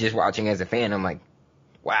 me just watching as a fan, I'm like,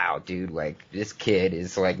 wow, dude, like, this kid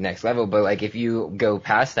is like next level. But like, if you go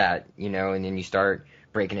past that, you know, and then you start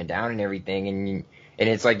breaking it down and everything, and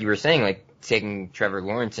it's like you were saying, like, taking Trevor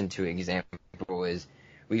Lawrence into example is,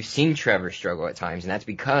 we've seen Trevor struggle at times, and that's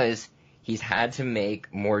because he's had to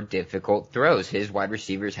make more difficult throws. His wide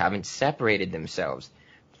receivers haven't separated themselves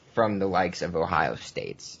from the likes of Ohio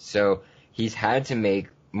State's. So he's had to make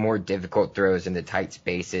more difficult throws in the tight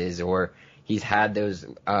spaces, or he's had those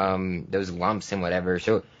lumps and whatever.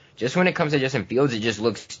 So just when it comes to Justin Fields, it just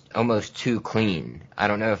looks almost too clean. I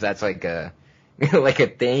don't know if that's like a like a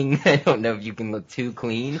thing. I don't know if you can look too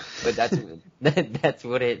clean, but that's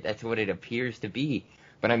what it appears to be.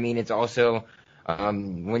 But I mean, it's also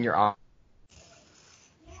when you're on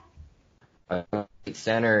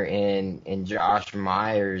center in Josh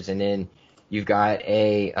Myers, and then you've got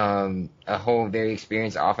a whole very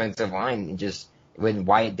experienced offensive line, just with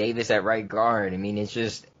Wyatt Davis at right guard. I mean, it's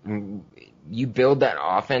just you build that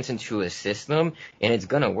offense into a system, and it's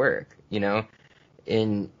gonna work,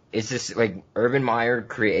 And it's just like Urban Meyer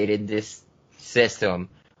created this system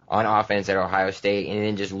on offense at Ohio State, and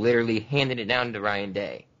then just literally handed it down to Ryan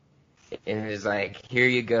Day, and it was like, here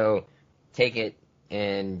you go, take it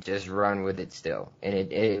and just run with it still, and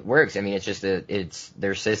it works. I mean, it's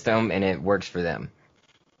their system, and it works for them.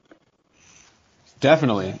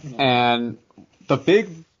 Definitely. And the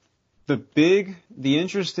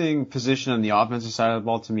interesting position on the offensive side of the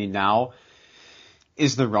ball to me now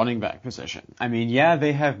is the running back position. I mean, yeah,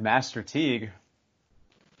 they have Master Teague.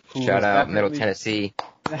 Shout out Middle Tennessee.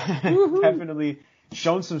 Definitely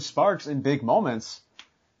shown some sparks in big moments.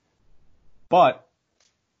 But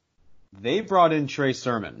they brought in Trey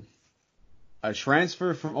Sermon, a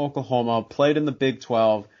transfer from Oklahoma, played in the Big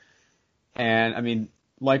 12, and I mean,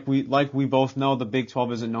 like we both know, the Big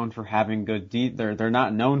 12 isn't known for having good they're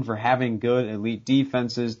not known for having good elite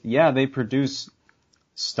defenses. Yeah, they produce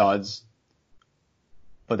studs,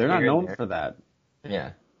 but they're not known for that.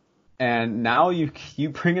 Yeah. And now you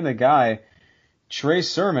bring in a guy, Trey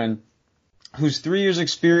Sermon, who's 3 years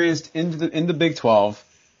experienced in the Big 12,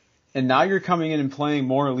 and now you're coming in and playing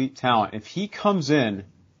more elite talent. If he comes in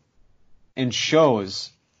and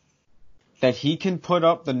shows that he can put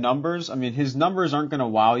up the numbers, I mean, his numbers aren't going to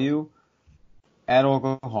wow you at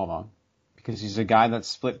Oklahoma because he's a guy that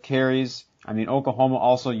split carries. I mean, Oklahoma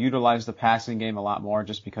also utilized the passing game a lot more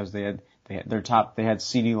just because they had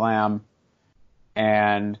CeeDee Lamb,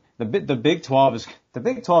 and the Big 12 is going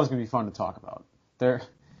to be fun to talk about.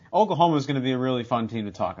 Oklahoma is going to be a really fun team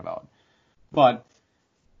to talk about. But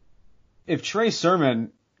if Trey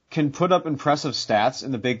Sermon can put up impressive stats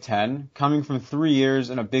in the Big 10, coming from 3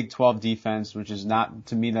 years in a Big 12 defense, which is not,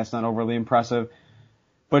 to me, that's not overly impressive.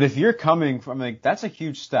 But if you're coming from, like, that's a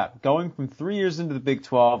huge step. Going from 3 years into the Big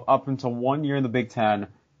 12 up until 1 year in the Big 10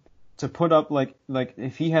 to put up, like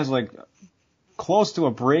if he has, like, close to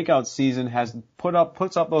a breakout season,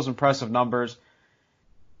 puts up those impressive numbers,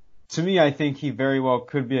 to me, I think he very well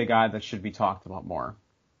could be a guy that should be talked about more.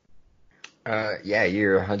 Yeah,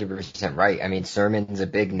 you're 100% right. I mean, Sermon's a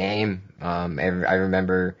big name. I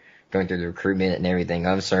remember going through the recruitment and everything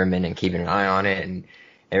of Sermon and keeping an eye on it and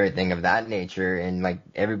everything of that nature. And like,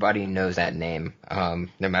 everybody knows that name. No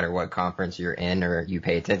matter what conference you're in or you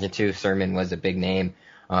pay attention to, Sermon was a big name,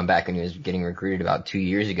 back when he was getting recruited about 2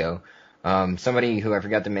 years ago. Somebody who I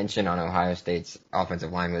forgot to mention on Ohio State's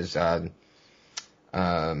offensive line was,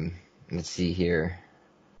 let's see here.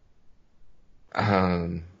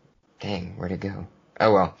 Dang, where'd it go?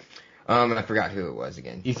 Oh well, I forgot who it was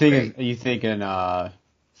again. Are you thinking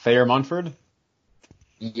Thayer Munford?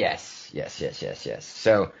 Yes.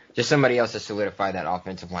 So just somebody else to solidify that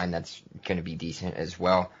offensive line that's going to be decent as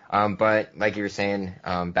well. But like you were saying,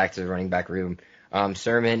 back to the running back room,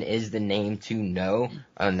 Sermon is the name to know.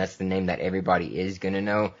 That's the name that everybody is going to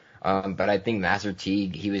know. But I think Master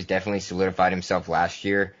Teague, he was definitely solidified himself last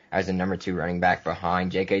year as the number 2 running back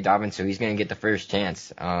behind J.K. Dobbins, so he's going to get the first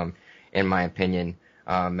chance, in my opinion.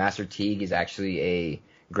 Master Teague is actually a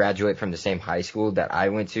graduate from the same high school that I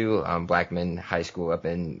went to, Blackman High School up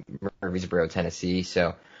in Murfreesboro, Tennessee,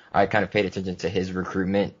 so I kind of paid attention to his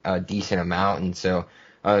recruitment a decent amount, and so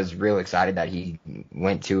I was real excited that he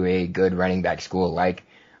went to a good running back school like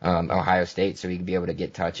Ohio State, so he could be able to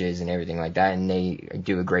get touches and everything like that, and they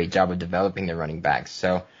do a great job of developing their running backs.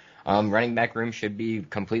 So running back room should be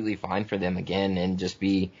completely fine for them again, and just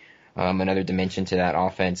be another dimension to that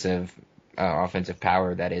offensive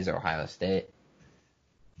power that is Ohio State.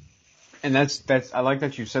 And that's I like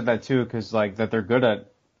that you said that too, because like that they're good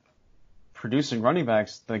at producing running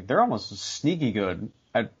backs. Like they're almost sneaky good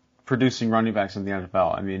at producing running backs in the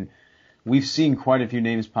NFL. I mean, we've seen quite a few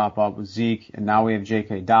names pop up with Zeke, and now we have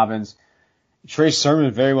J.K. Dobbins. Trey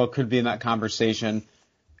Sermon very well could be in that conversation.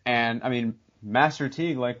 And I mean, Master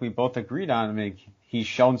Teague, like we both agreed on, I mean, he's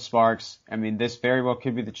shown sparks. I mean, this very well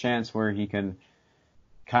could be the chance where he can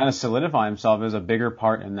kind of solidify himself as a bigger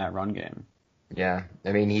part in that run game. Yeah,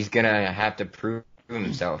 I mean, he's gonna have to prove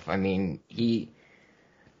himself. I mean,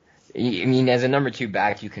 as a number 2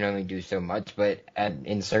 back, you can only do so much, but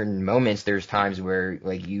in certain moments, there's times where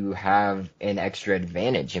like you have an extra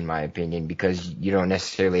advantage, in my opinion, because you don't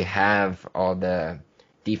necessarily have all the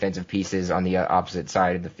defensive pieces on the opposite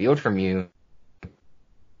side of the field from you.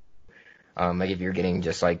 Like if you're getting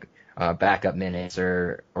just like backup minutes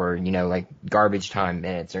or like garbage time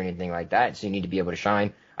minutes or anything like that, so you need to be able to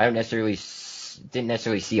shine. I didn't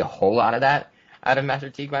necessarily see a whole lot of that out of Master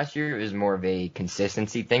Teague last year. It was more of a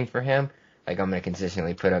consistency thing for him. Like, I'm going to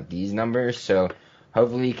consistently put up these numbers. So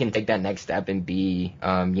hopefully he can take that next step and be,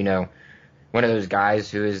 one of those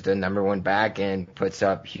guys who is the number one back and puts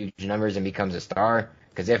up huge numbers and becomes a star?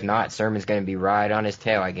 Because if not, Sermon's going to be right on his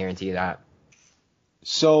tail. I guarantee you that.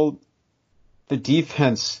 So the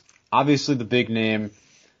defense, obviously the big name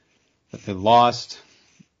that they lost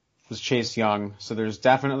was Chase Young. So there's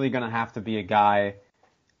definitely going to have to be a guy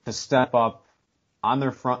to step up on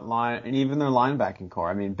their front line and even their linebacking core.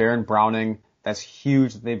 I mean, Baron Browning, that's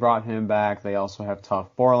huge that they brought him back. They also have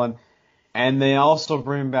Tough Borland. And they also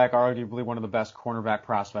bring back arguably one of the best cornerback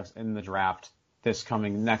prospects in the draft this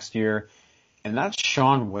coming next year. And that's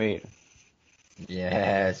Shaun Wade.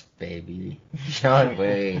 Yes, baby. Shaun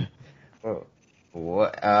Wade.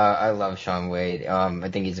 I love Shaun Wade. I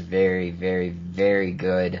think he's a very, very, very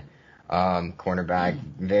good cornerback,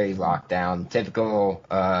 very locked down. Typical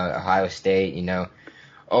Ohio State,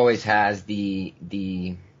 always has the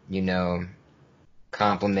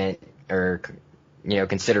compliment or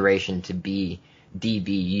consideration to be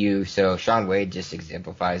DBU. So Shaun Wade just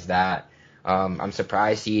exemplifies that. I'm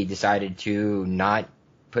surprised he decided to not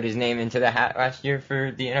put his name into the hat last year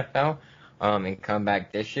for the NFL and come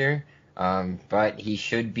back this year. But he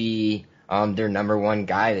should be their number one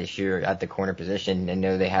guy this year at the corner position. I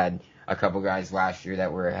know they had a couple guys last year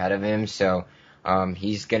that were ahead of him, so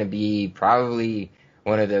he's going to be probably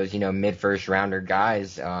one of those, mid-first rounder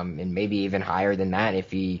guys, and maybe even higher than that if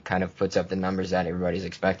he kind of puts up the numbers that everybody's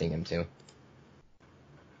expecting him to.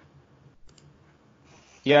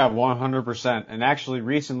 Yeah, 100%. And actually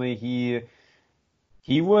recently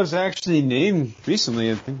he was actually named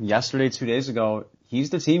recently, I think yesterday, 2 days ago. He's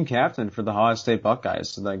the team captain for the Ohio State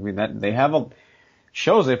Buckeyes. So that they have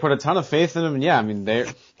shows they put a ton of faith in him. And yeah,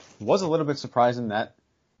 it was a little bit surprising that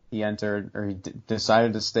he entered or he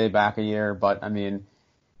decided to stay back a year. But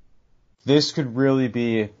this could really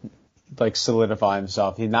be solidify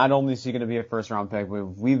himself. He not only is he going to be a first round pick, but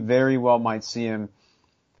we very well might see him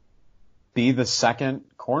be the second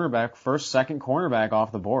cornerback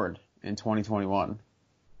off the board in 2021.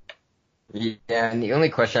 Yeah, and the only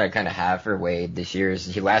question I kind of have for Wade this year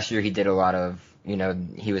is last year he did a lot of,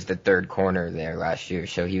 he was the third corner there last year,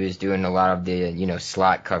 so he was doing a lot of the,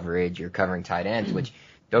 slot coverage or covering tight ends, which,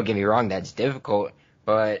 don't get me wrong, that's difficult,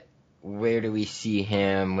 but where do we see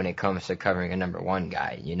him when it comes to covering a number one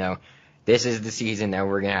guy, This is the season that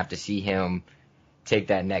we're going to have to see him take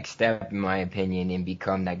that next step, in my opinion, and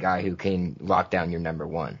become that guy who can lock down your number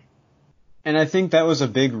one. And I think that was a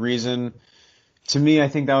big reason. To me, I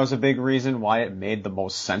think that was a big reason why it made the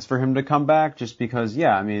most sense for him to come back, just because,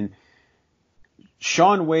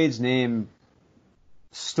 Shaun Wade's name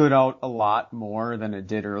stood out a lot more than it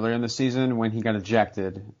did earlier in the season when he got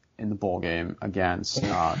ejected in the bowl game against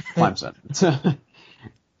Clemson.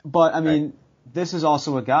 But, this is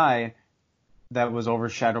also a guy that was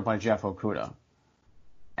overshadowed by Jeff Okudah.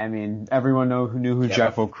 Everyone knew who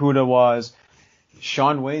Jeff Okudah was.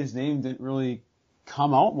 Shaun Wade's name didn't really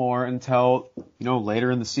come out more until,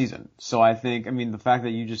 later in the season. So I think, the fact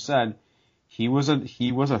that you just said he was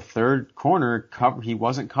a third corner, he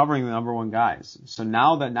wasn't covering the number one guys. So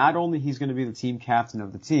now that not only he's going to be the team captain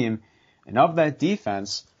of the team and of that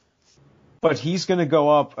defense, but he's going to go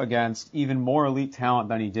up against even more elite talent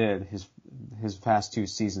than he did his past 2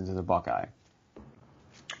 seasons as a Buckeye.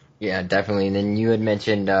 Yeah, definitely. And then you had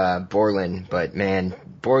mentioned Borland, but man,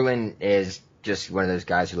 Borland is just one of those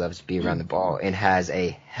guys who loves to be around the ball and has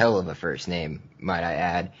a hell of a first name, might I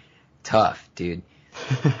add. Tough, dude.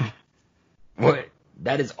 What?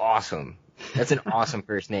 That is awesome. That's an awesome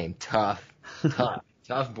first name. Tough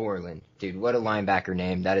Borland. Dude, what a linebacker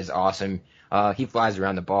name. That is awesome. He flies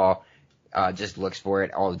around the ball, just looks for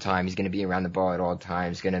it all the time. He's going to be around the ball at all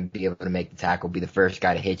times, going to be able to make the tackle, be the first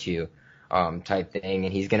guy to hit you, type thing.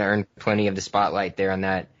 And he's going to earn plenty of the spotlight there on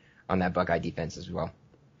that Buckeye defense as well.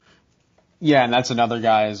 Yeah, and that's another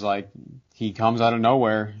guy he comes out of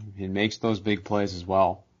nowhere. He makes those big plays as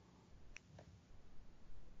well.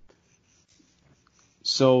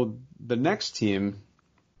 So the next team,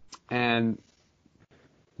 and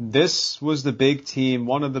this was the big team,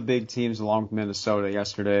 one of the big teams along with Minnesota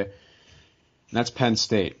yesterday, and that's Penn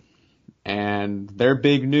State. And their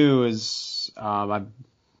big news, I'm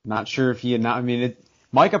not sure if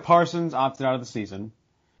Micah Parsons opted out of the season.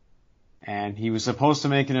 And he was supposed to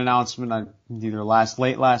make an announcement either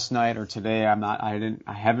late last night or today.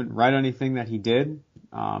 I haven't read anything that he did.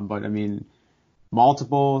 But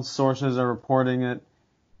multiple sources are reporting it.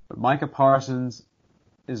 But Micah Parsons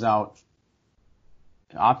is out,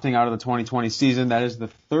 opting out of the 2020 season. That is the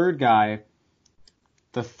third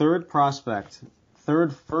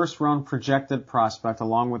first round projected prospect,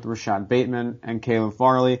 along with Rashad Bateman and Caleb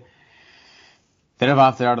Farley, that have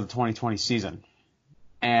opted out of the 2020 season.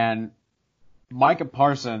 And Micah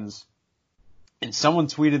Parsons And someone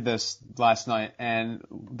tweeted this last night, and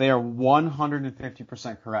they are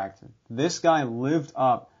 150% correct. This guy lived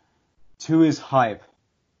up to his hype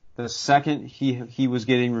the second he was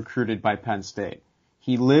getting recruited by Penn State.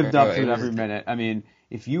 He lived up to it every minute. I mean,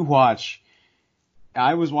 if you watch,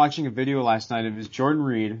 I was watching a video last night of his Jordan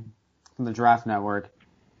Reed from the Draft Network,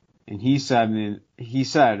 and he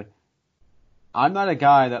said, I'm not a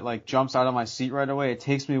guy that like jumps out of my seat right away. It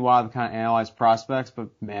takes me a while to kind of analyze prospects, but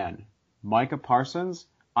man, Micah Parsons,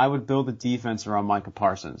 I would build a defense around Micah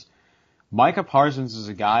Parsons. Micah Parsons is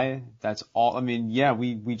a guy that's all, I mean, yeah,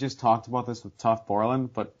 we just talked about this with Tuf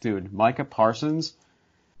Borland, but dude, Micah Parsons,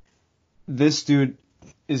 this dude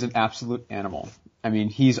is an absolute animal. I mean,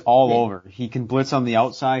 he's all over. He can blitz on the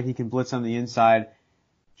outside. He can blitz on the inside.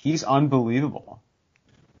 He's unbelievable.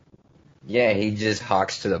 Yeah, he just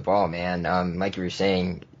hawks to the ball, man. Like you were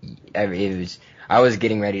saying, I was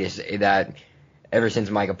getting ready to say that ever since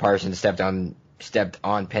Micah Parsons stepped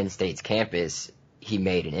on Penn State's campus, he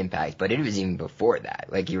made an impact. But it was even before that.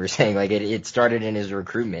 Like you were saying, like it started in his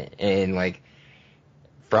recruitment, and like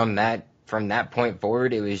from that point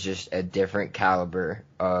forward, it was just a different caliber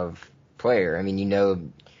of player. I mean, you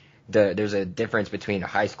know, there's a difference between a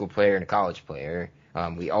high school player and a college player.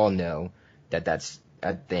 We all know that that's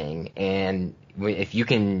a thing, and if you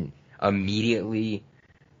can immediately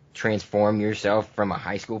transform yourself from a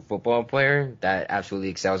high school football player that absolutely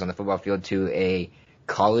excels on the football field to a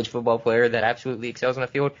college football player that absolutely excels on the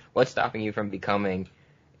field, what's stopping you from becoming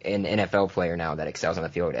an NFL player now that excels on the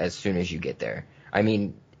field as soon as you get there? I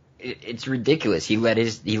mean, it's ridiculous. He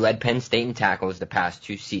led Penn State in tackles the past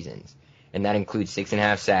 2 seasons, and that includes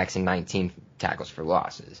 6.5 sacks and 19 tackles for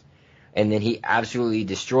losses. And then he absolutely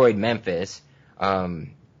destroyed Memphis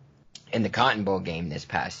in the Cotton Bowl game this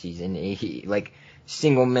past season. He like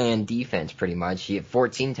single man defense pretty much. He had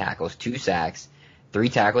 14 tackles, 2 sacks, 3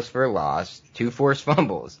 tackles for a loss, 2 forced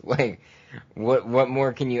fumbles. Like what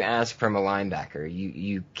more can you ask from a linebacker?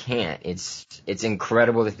 You can't. It's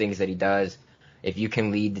incredible the things that he does. If you can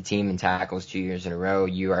lead the team in tackles 2 years in a row,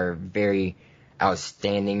 you are very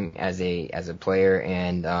outstanding as a player,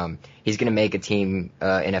 and he's going to make a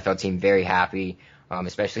NFL team very happy,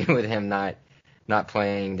 especially with him not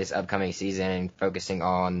playing this upcoming season and focusing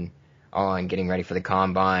on getting ready for the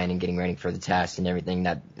combine and getting ready for the test and everything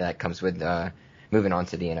that comes with moving on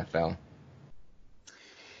to the NFL.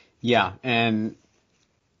 Yeah, and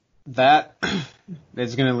that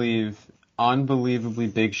is going to leave unbelievably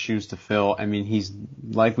big shoes to fill. I mean, he's,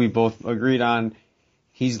 like we both agreed on,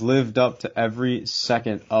 he's lived up to every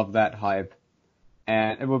second of that hype.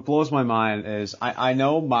 And what blows my mind is I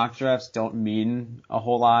know mock drafts don't mean a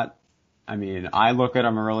whole lot. I mean, I look at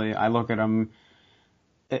them early. I look at them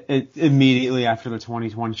immediately after the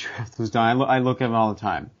 2020 draft was done. I look at them all the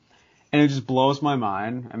time. And it just blows my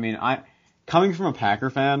mind. I mean, coming from a Packer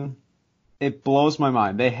fan, it blows my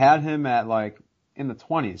mind. They had him at like in the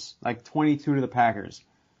 20s, like 22 to the Packers.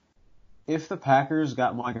 If the Packers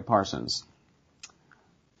got Micah Parsons,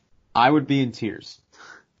 I would be in tears.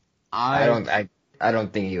 I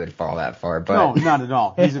don't think he would fall that far, but no, not at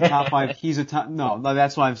all. He's a top 5. No,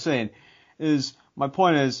 that's what I'm saying. My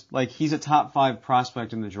point is, like, he's a top 5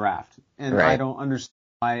 prospect in the draft, and right. I don't understand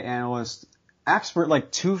why analysts, expert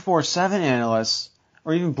like 247 analysts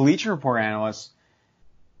or even Bleacher Report analysts.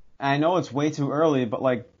 I know it's way too early, but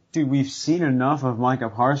like, dude, we've seen enough of Micah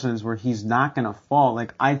Parsons where he's not gonna fall.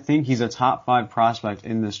 Like, I think he's a top 5 prospect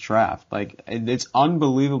in this draft. Like, it's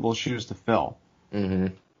unbelievable shoes to fill. Mm-hmm.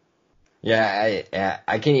 Yeah,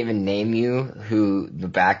 I can't even name you who the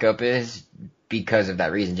backup is because of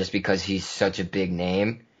that reason, just because he's such a big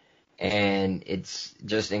name. And it's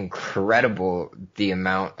just incredible the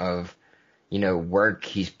amount of, work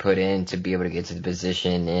he's put in to be able to get to the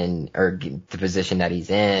position or the position that he's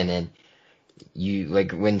in. And you,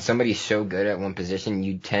 like, when somebody's so good at one position,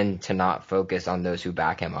 you tend to not focus on those who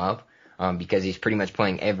back him up, because he's pretty much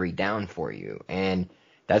playing every down for you. And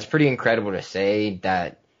that's pretty incredible to say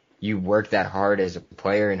that you work that hard as a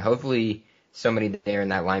player, and hopefully somebody there in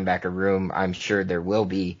that linebacker room, I'm sure there will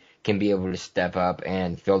be, can be able to step up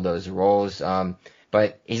and fill those roles.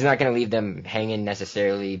 But he's not going to leave them hanging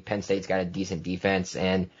necessarily. Penn State's got a decent defense,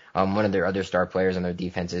 and one of their other star players on their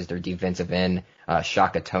defense is their defensive end,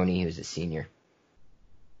 Shaka Toney, who's a senior.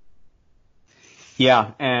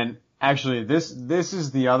 Yeah, and actually this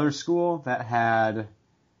is the other school that had,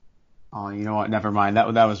 oh, you know what, never mind, that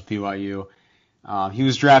was BYU. He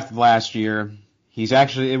was drafted last year. He's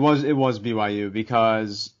actually, it was BYU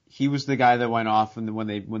because he was the guy that went off when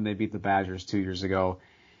they beat the Badgers 2 years ago.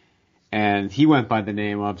 And he went by the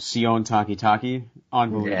name of Sione Takitaki.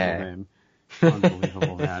 Unbelievable name.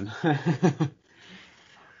 Unbelievable, man.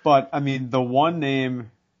 But, I mean, the one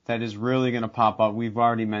name that is really going to pop up, we've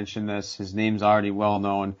already mentioned this, his name's already well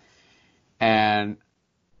known, and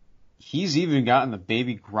he's even gotten the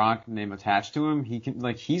baby Gronk name attached to him.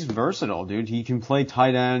 He's versatile, dude. He can play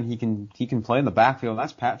tight end, he can play in the backfield.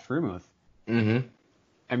 That's Pat Freiermuth. Mm-hmm.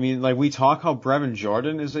 I mean, like, we talk how Brevin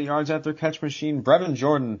Jordan is a yards after catch machine. Brevin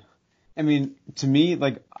Jordan, I mean, to me,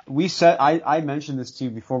 like, I mentioned this to you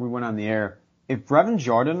before we went on the air. If Brevin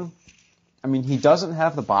Jordan, I mean, he doesn't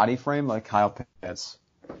have the body frame like Kyle Pitts.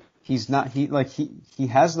 He's not, he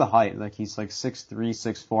has the height, like, he's like 6'3",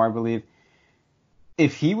 6'4", I believe.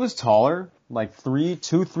 If he was taller, like 3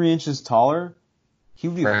 inches taller, he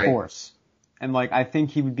would be a force. And, like, I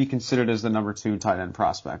think he would be considered as the number 2 tight end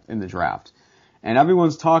prospect in the draft. And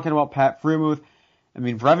everyone's talking about Pat Freiermuth. I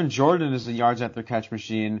mean, Brevin Jordan is a yards after catch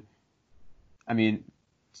machine. I mean,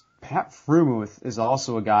 Pat Freiermuth is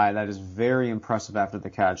also a guy that is very impressive after the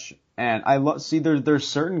catch. And there's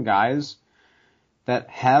certain guys that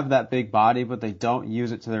have that big body, but they don't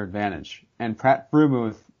use it to their advantage. And Pat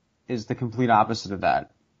Freiermuth is the complete opposite of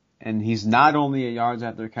that. And he's not only a yards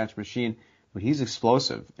after catch machine, but he's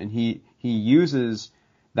explosive. And he uses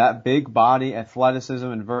that big body, athleticism,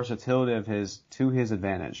 and versatility of his to his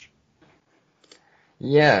advantage.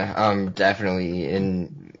 Yeah, definitely.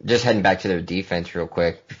 And just heading back to their defense real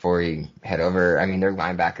quick before we head over. I mean, their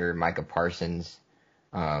linebacker Micah Parsons,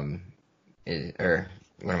 or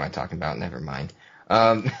what am I talking about? Never mind.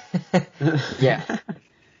 Yeah.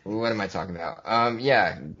 What am I talking about?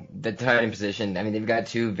 Yeah, the tight end position. I mean, they've got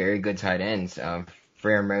 2 very good tight ends.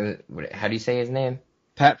 Freiermuth, how do you say his name?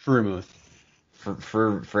 Pat Freiermuth.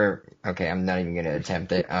 Okay, I'm not even gonna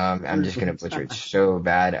attempt it. I'm just gonna butcher it so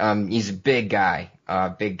bad. He's a big guy,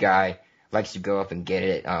 likes to go up and get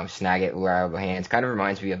it, snag it with reliable hands. Kind of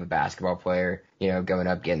reminds me of a basketball player, going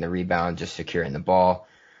up, getting the rebound, just securing the ball.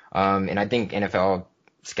 And I think NFL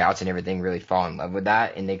scouts and everything really fall in love with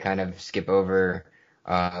that, and they kind of skip over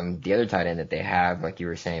the other tight end that they have, like you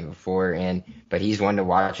were saying before, but he's one to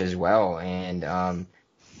watch as well. And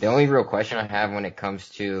the only real question I have when it comes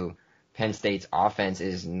to Penn State's offense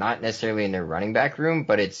is not necessarily in their running back room,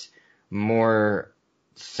 but it's more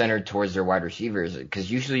centered towards their wide receivers.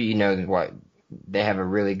 Because usually, they have a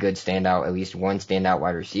really good standout, at least one standout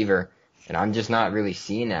wide receiver, and I'm just not really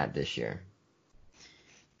seeing that this year.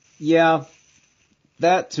 Yeah,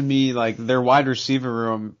 that to me, like, their wide receiver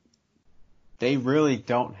room, they really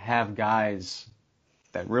don't have guys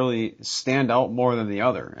that really stand out more than the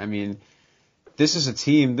other. I mean, this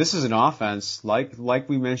is an offense, like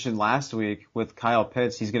we mentioned last week with Kyle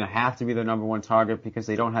Pitts, he's going to have to be their number 1 target because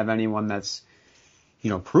they don't have anyone that's,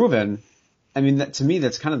 proven. I mean, to me,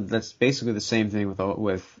 that's basically the same thing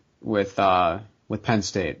with Penn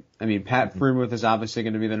State. I mean, Pat Freiermuth is obviously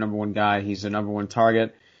going to be the number 1 guy. He's the number 1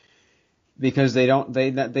 target because they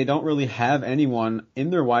don't really have anyone in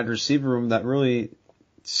their wide receiver room that really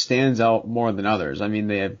stands out more than others. I mean,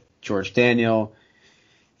 they have George Daniel.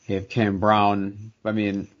 You have Cam Brown. I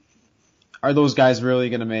mean, are those guys really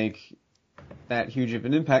going to make that huge of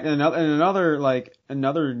an impact? And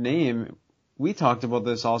another name, we talked about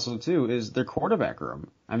this also too, is their quarterback room.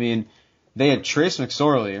 I mean, they had Trace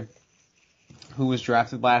McSorley, who was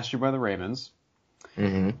drafted last year by the Ravens.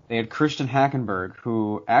 Mm-hmm. They had Christian Hackenberg,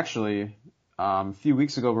 who actually a few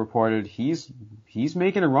weeks ago reported he's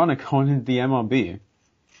making a run at going into the MLB.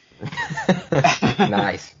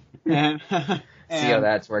 Nice. And see how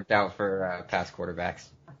that's worked out for past quarterbacks.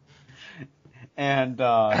 And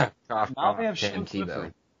now they have Sean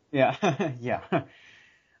Clifford. Yeah, yeah.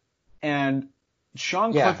 And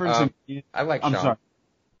Sean Clifford's. I like Sean. I'm sorry.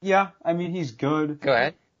 Yeah, I mean, he's good. Go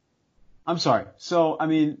ahead. I'm sorry. So, I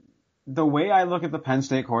mean, the way I look at the Penn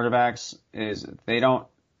State quarterbacks is they're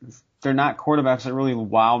not quarterbacks that really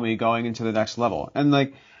wow me going into the next level. And,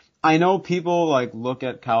 like, I know people, like, look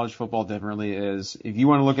at college football differently is if you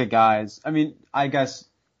want to look at guys, I mean, I guess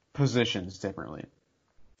positions differently.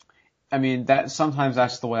 I mean, sometimes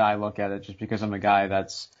that's the way I look at it just because I'm a guy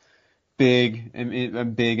that's big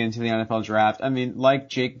into the NFL draft. I mean, like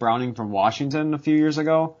Jake Browning from Washington a few years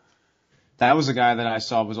ago, that was a guy that I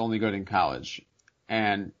saw was only good in college.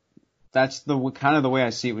 And that's kind of the way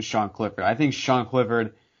I see it with Sean Clifford. I think Sean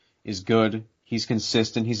Clifford is good. He's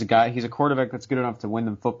consistent. He's a quarterback that's good enough to win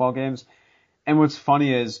them football games. And what's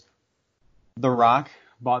funny is The Rock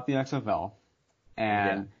bought the XFL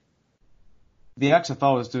and the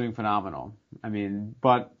XFL is doing phenomenal. I mean,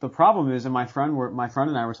 but the problem is, and my friend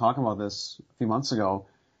and I were talking about this a few months ago,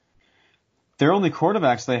 their only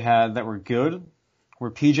quarterbacks they had that were good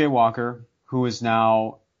were PJ Walker, who is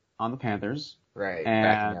now on the Panthers. Right.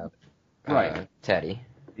 And backing up. Teddy.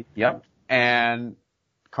 Yep. And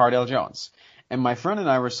Cardale Jones. And my friend and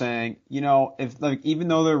I were saying, if even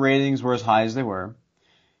though their ratings were as high as they were,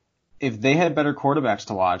 if they had better quarterbacks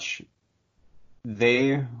to watch, if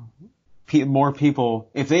they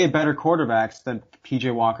had better quarterbacks than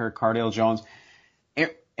PJ Walker, Cardale Jones,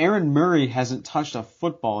 Aaron Murray hasn't touched a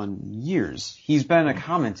football in years. He's been a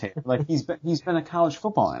commentator, he's been a college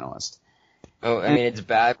football analyst. Oh, I mean, it's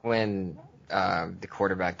bad when the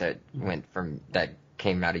quarterback that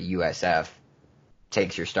came out of USF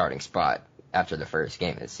takes your starting spot after the first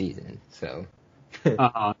game of the season. So,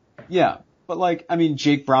 yeah, but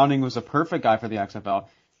Jake Browning was a perfect guy for the XFL.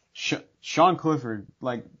 Sean Clifford,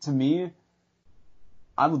 to me,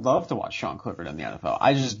 I would love to watch Sean Clifford in the NFL.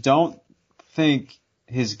 I just don't think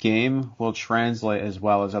his game will translate as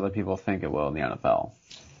well as other people think it will in the NFL.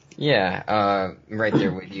 Yeah, right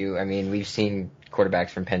there with you. I mean, we've seen quarterbacks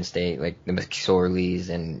from Penn State, like the McSorleys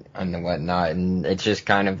and the whatnot, and it's just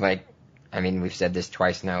kind of we've said this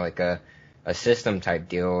twice now, like a system type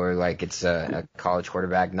deal, or like it's a college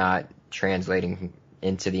quarterback not translating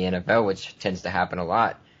into the NFL, which tends to happen a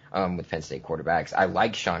lot with Penn State quarterbacks. I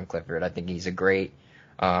like Sean Clifford. I think he's a great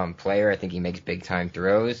player. I think he makes big time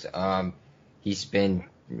throws. He's been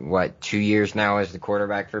 2 years now as the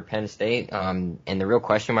quarterback for Penn State. And the real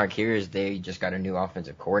question mark here is they just got a new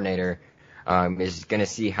offensive coordinator. Is going to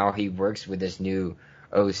see how he works with this new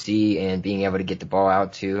OC and being able to get the ball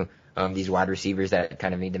out to these wide receivers that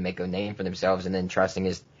kind of need to make a name for themselves, and then trusting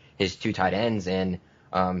his two tight ends and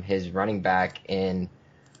his running back in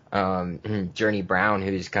Journey Brown,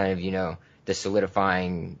 who's kind of, the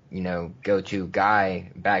solidifying, go-to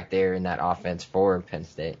guy back there in that offense for Penn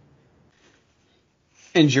State.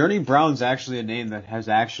 And Journey Brown's actually a name that has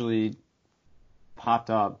actually popped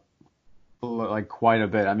up quite a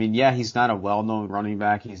bit. I mean, yeah, he's not a well-known running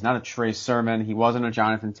back. He's not a Trey Sermon. He wasn't a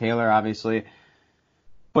Jonathan Taylor, obviously.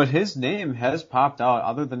 But his name has popped out.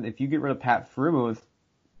 Other than if you get rid of Pat Freiermuth,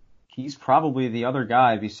 he's probably the other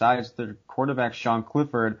guy besides the quarterback Sean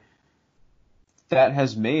Clifford that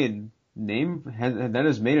has made a name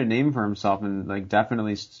for himself in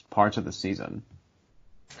definitely parts of the season.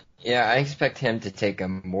 Yeah, I expect him to take a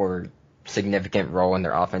more significant role in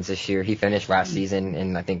their offense this year. He finished last season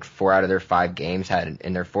in, I think, 4 out of their 5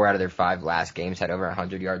 last games had over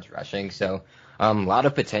 100 yards rushing. So a lot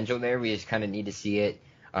of potential there. We just kind of need to see it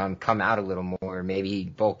come out a little more, maybe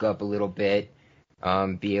bulk up a little bit,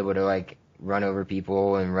 be able to run over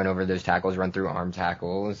people and run over those tackles, run through arm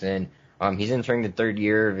tackles. And he's entering the 3rd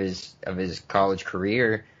year of his college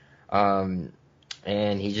career.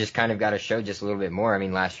 And he just kind of got to show just a little bit more. I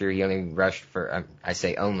mean, last year he only rushed for, I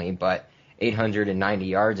say only, but 890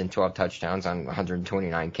 yards and 12 touchdowns on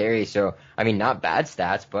 129 carries. So, I mean, not bad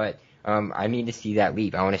stats, but I need to see that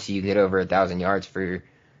leap. I want to see you get over 1,000 yards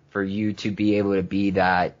for you to be able to be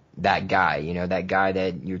that guy, that guy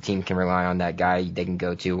that your team can rely on, that guy they can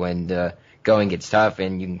go to when the going gets tough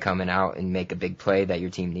and you can come out and make a big play that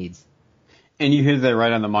your team needs. And you hit that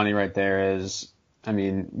right on the money right there.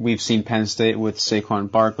 We've seen Penn State with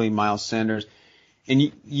Saquon Barkley, Miles Sanders, and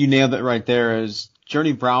you nailed it right there.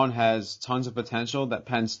 Journey Brown has tons of potential that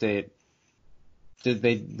Penn State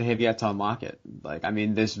they have yet to unlock it.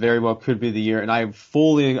 This very well could be the year, and I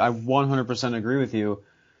 100% agree with you.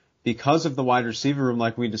 Because of the wide receiver room,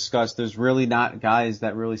 like we discussed, there's really not guys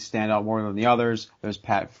that really stand out more than the others. There's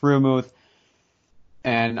Pat Freiermuth,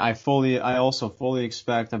 and I also fully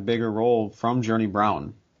expect a bigger role from Journey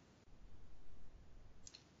Brown.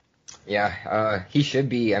 Yeah, he should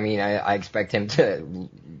be. I mean, I expect him to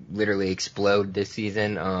literally explode this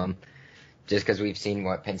season, just because we've seen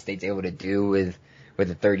what Penn State's able to do with a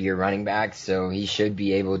 3rd-year running back. So he should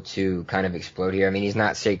be able to kind of explode here. I mean, he's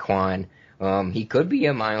not Saquon. He could be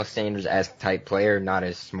a Miles Sanders-esque type player, not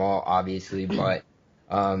as small, obviously, but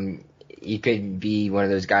he could be one of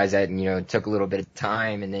those guys that, took a little bit of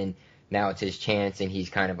time, and then now it's his chance, and he's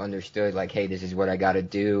kind of understood, hey, this is what I got to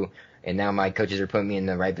do. And now my coaches are putting me in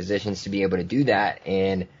the right positions to be able to do that,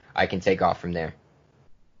 and I can take off from there.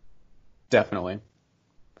 Definitely.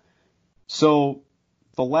 So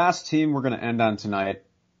the last team we're going to end on tonight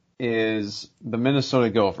is the Minnesota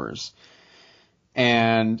Gophers.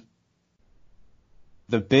 And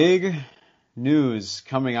the big news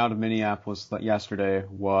coming out of Minneapolis yesterday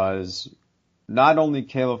was not only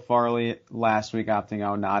Caleb Farley last week opting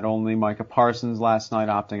out, not only Micah Parsons last night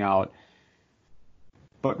opting out,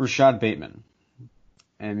 but Rashad Bateman.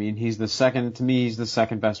 I mean, he's the second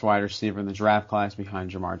best wide receiver in the draft class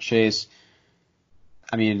behind Jamar Chase.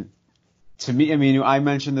 I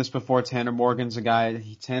mentioned this before, Tanner Morgan's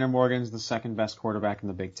the second best quarterback in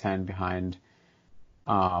the Big Ten behind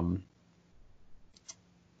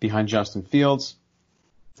Justin Fields.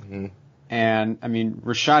 Mm-hmm. And, I mean,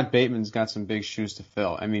 Rashad Bateman's got some big shoes to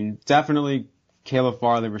fill. I mean, definitely Caleb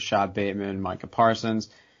Farley, Rashad Bateman, Micah Parsons.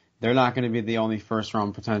 They're not going to be the only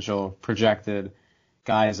first-round potential projected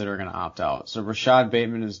guys that are going to opt out. So Rashad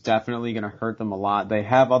Bateman is definitely going to hurt them a lot. They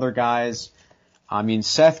have other guys. I mean,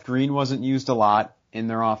 Seth Green wasn't used a lot in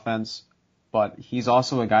their offense, but he's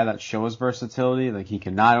also a guy that shows versatility. Like, he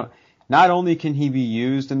can not only can he be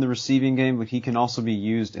used in the receiving game, but he can also be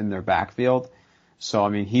used in their backfield. So, I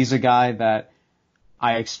mean, he's a guy that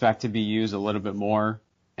I expect to be used a little bit more.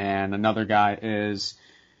 And another guy is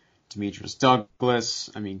Demetrius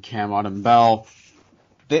Douglas. I mean, Cam Autumn-Bell.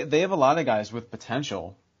 They have a lot of guys with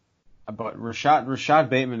potential, but Rashad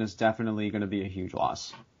Bateman is definitely going to be a huge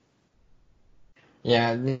loss.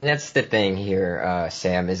 Yeah, that's the thing here,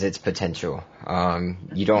 Sam, is its potential.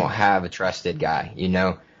 You don't have a trusted guy, you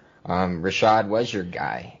know. Rashad was your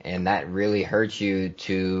guy, and that really hurts you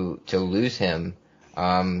to lose him.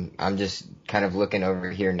 I'm just kind of looking over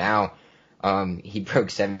here now. He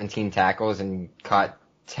broke 17 tackles and caught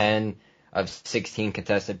 10 of 16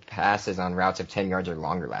 contested passes on routes of 10 yards or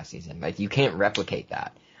longer last season. Like, you can't replicate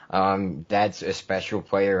that. That's a special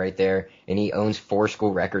player right there, and he owns 4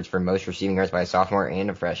 school records for most receiving yards by a sophomore and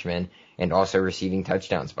a freshman, and also receiving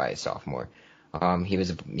touchdowns by a sophomore.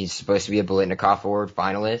 He's supposed to be a Biletnikoff Award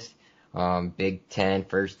finalist, Big Ten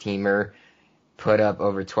first teamer, put up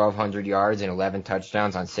over 1,200 yards and 11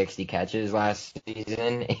 touchdowns on 60 catches last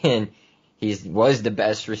season, and he was the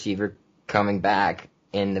best receiver coming back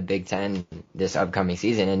in the Big Ten this upcoming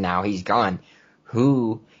season, and now he's gone.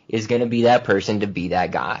 Who is going to be that person to be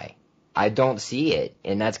that guy? I don't see it,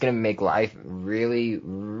 and that's going to make life really,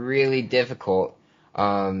 really difficult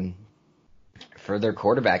for their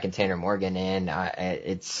quarterback in Tanner Morgan, and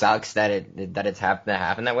it sucks that it's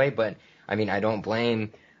happened that way, but, I mean, I don't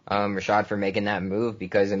blame Rashad for making that move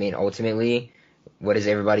because, I mean, ultimately, what is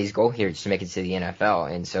everybody's goal here? Just to make it to the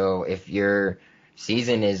NFL, and so if your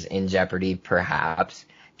season is in jeopardy, perhaps,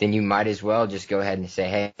 then you might as well just go ahead and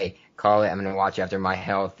say, hey, call it. I'm going to watch after my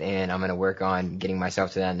health, and I'm going to work on getting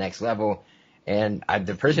myself to that next level. And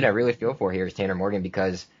the person I really feel for here is Tanner Morgan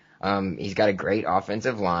because he's got a great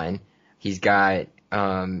offensive line. He's got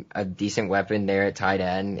a decent weapon there at tight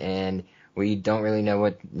end, and we don't really know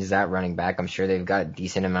what is that running back. I'm sure they've got a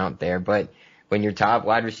decent amount there, but when your top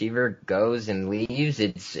wide receiver goes and leaves,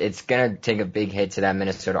 it's going to take a big hit to that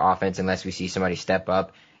Minnesota offense unless we see somebody step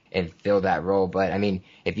up and fill that role. But, I mean,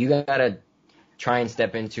 if you got to try and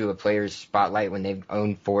step into a player's spotlight when they've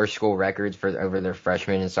owned 4 school records for over their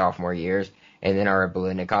freshman and sophomore years and then are a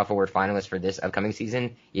Biletnikoff Award finalist for this upcoming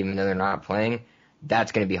season, even though they're not playing,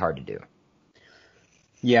 that's going to be hard to do.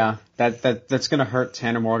 Yeah, that's going to hurt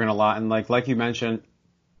Tanner Morgan a lot. And like you mentioned,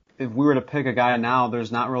 if we were to pick a guy now,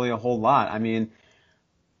 there's not really a whole lot. I mean,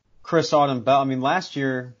 Chris Autumn-Bell, I mean, last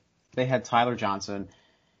year they had Tyler Johnson,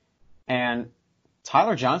 and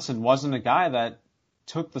Tyler Johnson wasn't a guy that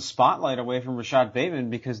took the spotlight away from Rashad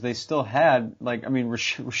Bateman because they still had,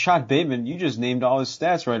 Rashad Bateman, you just named all his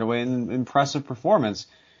stats right away, an impressive performance.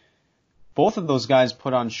 Both of those guys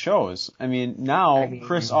put on shows. I mean, now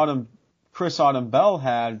Chris Autumn-Bell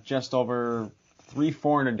had just over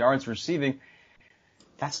 400 yards receiving.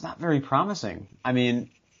 That's not very promising. I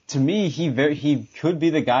mean, to me, he could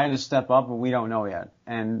be the guy to step up, but we don't know yet.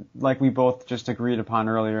 And like we both just agreed upon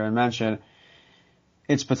earlier and mentioned,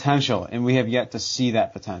 it's potential, and we have yet to see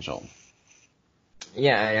that potential.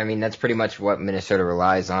 Yeah, I mean, that's pretty much what Minnesota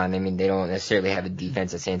relies on. I mean, they don't necessarily have a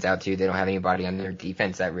defense that stands out to you. They don't have anybody on their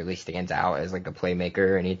defense that really stands out as like a playmaker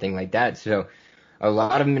or anything like that. So a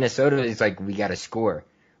lot of Minnesota is like, we got to score.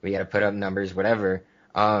 We got to put up numbers, whatever.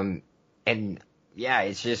 And yeah,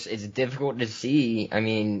 it's difficult to see. I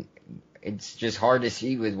mean, it's just hard to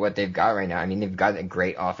see with what they've got right now. I mean, they've got a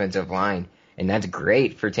great offensive line, and that's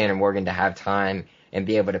great for Tanner Morgan to have time and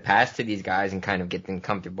be able to pass to these guys and kind of get them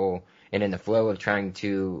comfortable and in the flow of trying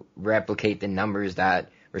to replicate the numbers that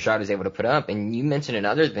Rashad was able to put up. And you mentioned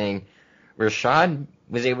another thing. Rashad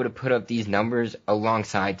was able to put up these numbers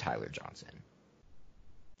alongside Tyler Johnson.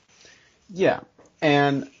 Yeah,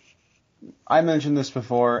 and I mentioned this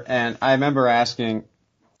before, and I remember asking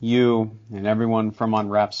you and everyone from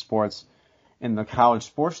Unwrapped Sports in the college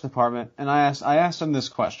sports department, and I asked them this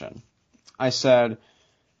question. I said,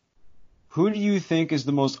 who do you think is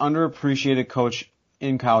the most underappreciated coach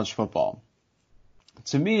in college football?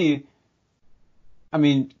 To me, I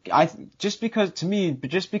mean, just because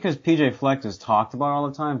PJ Fleck is talked about all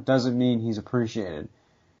the time doesn't mean he's appreciated.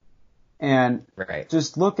 And right.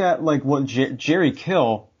 Just look at like what Jerry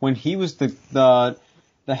Kill, when he was the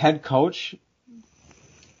head coach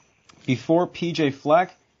before PJ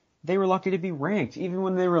Fleck, they were lucky to be ranked. Even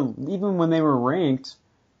when they were ranked,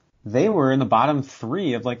 they were in the bottom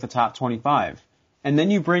 3 of like the top 25. And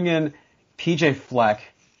then you bring in PJ Fleck,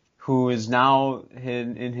 who is now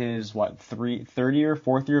in his, third year,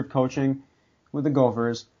 fourth year of coaching with the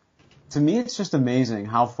Gophers. To me, it's just amazing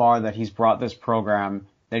how far that he's brought this program,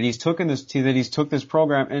 that he's took this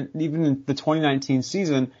program, and even in the 2019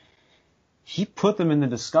 season, he put them in the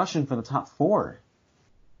discussion for the top 4.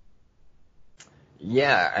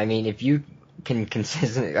 Yeah, I mean, if you can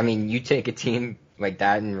consistently, I mean, you take a team like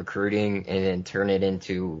that in recruiting and then turn it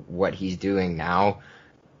into what he's doing now,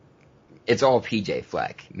 it's all PJ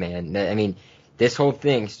Fleck, man. I mean, this whole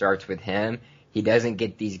thing starts with him. He doesn't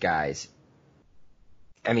get these guys.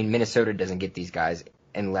 I mean, Minnesota doesn't get these guys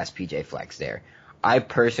unless PJ Fleck's there. I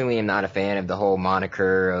personally am not a fan of the whole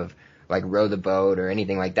moniker of like row the boat or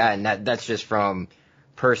anything like that, and that's just from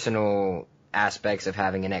personal aspects of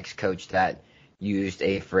having an ex-coach that used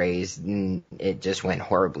a phrase and it just went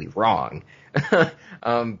horribly wrong.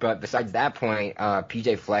 But besides that point,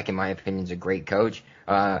 PJ Fleck, in my opinion, is a great coach.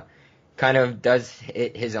 Kind of does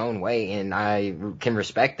it his own way, and I can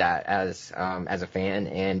respect that as a fan,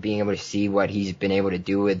 and being able to see what he's been able to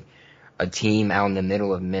do with a team out in the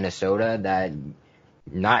middle of Minnesota that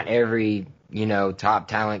not every, top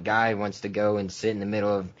talent guy wants to go and sit in the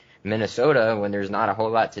middle of Minnesota when there's not a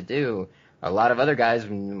whole lot to do. A lot of other guys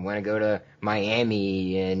want to go to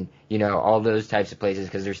Miami and, all those types of places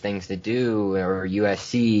because there's things to do, or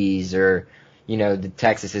USC's, or, the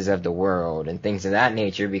Texases of the world and things of that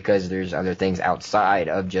nature, because there's other things outside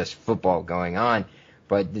of just football going on.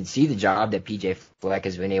 But to see the job that PJ Fleck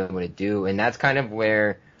has been able to do, and that's kind of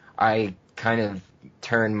where I kind of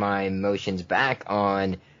turn my emotions back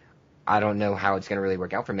on. I don't know how it's going to really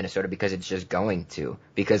work out for Minnesota, because it's just going to.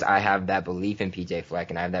 Because I have that belief in PJ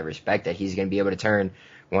Fleck, and I have that respect that he's going to be able to turn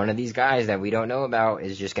one of these guys that we don't know about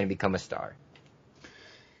is just going to become a star.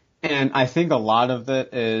 And I think a lot of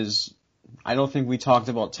it is, I don't think we talked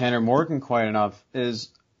about Tanner Morgan quite enough, is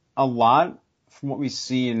a lot from what we've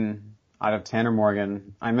seen out of Tanner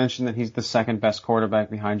Morgan. I mentioned that he's the second best quarterback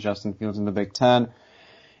behind Justin Fields in the Big Ten.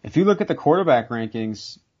 If you look at the quarterback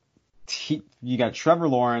rankings, you got Trevor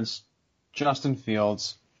Lawrence, Justin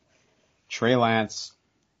Fields, Trey Lance,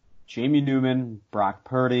 Jamie Newman, Brock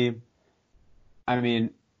Purdy. I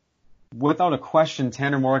mean, without a question,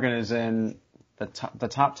 Tanner Morgan is in the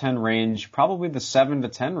top 10 range, probably the 7 to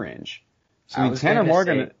 10 range. So, I mean, Tanner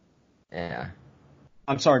Morgan. Yeah.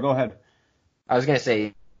 I'm sorry, go ahead. I was going to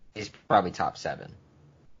say he's probably top 7.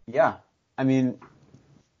 Yeah. I mean,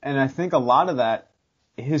 and I think a lot of that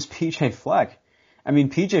is PJ Fleck. I mean,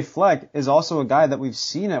 PJ Fleck is also a guy that we've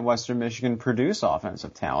seen at Western Michigan produce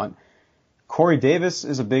offensive talent. Corey Davis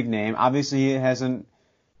is a big name. Obviously, he hasn't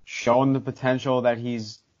shown the potential that he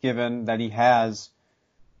has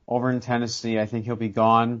over in Tennessee. I think he'll be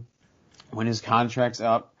gone when his contract's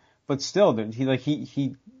up. But still,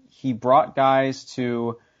 he brought guys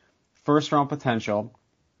to first round potential.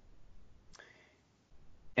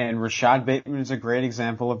 And Rashad Bateman is a great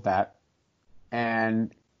example of that.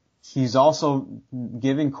 And he's also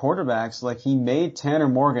giving quarterbacks, like he made Tanner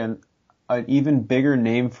Morgan an even bigger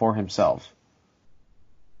name for himself.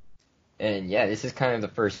 And yeah, this is kind of the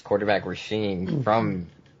first quarterback we're seeing from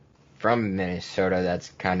Minnesota that's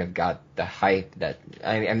kind of got the hype that,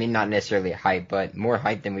 I mean, not necessarily hype, but more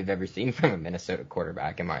hype than we've ever seen from a Minnesota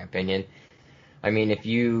quarterback, in my opinion. I mean, if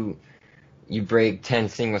you break 10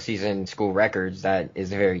 single season school records, that is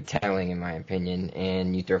very telling, in my opinion,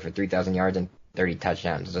 and you throw for 3,000 yards and 30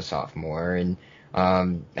 touchdowns as a sophomore. And,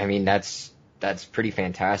 I mean, that's pretty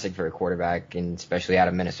fantastic for a quarterback, and especially out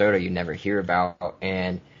of Minnesota, you never hear about.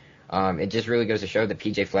 And, it just really goes to show that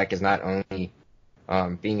PJ Fleck is not only,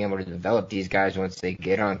 being able to develop these guys once they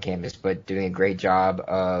get on campus, but doing a great job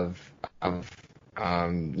of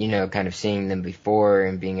kind of seeing them before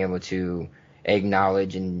and being able to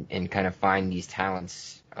acknowledge and kind of find these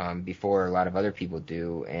talents, before a lot of other people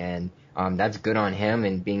do. And, that's good on him,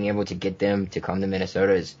 and being able to get them to come to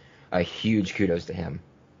Minnesota is a huge kudos to him.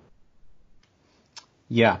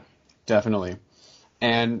 Yeah, definitely.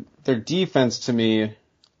 And their defense to me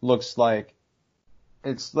looks like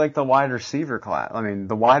it's like the wide receiver class. I mean,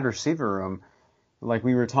 the wide receiver room, like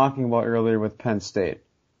we were talking about earlier with Penn State.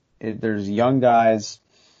 There's young guys,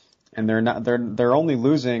 and they're only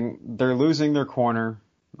losing their corner.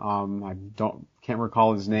 Can't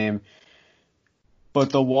recall his name. But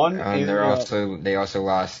the one they also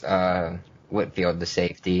lost Whitfield, the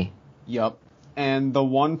safety. Yep. And the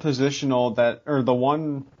one the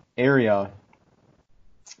one area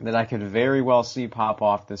that I could very well see pop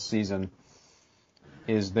off this season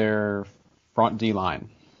is their front D line,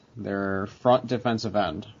 their front defensive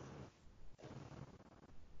end.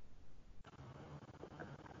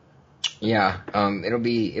 Yeah, it'll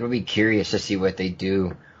be curious to see what they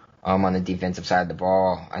do on the defensive side of the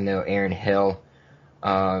ball. I know Aaron Hill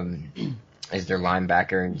um, is their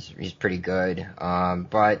linebacker, and he's pretty good.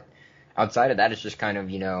 But outside of that, it's just kind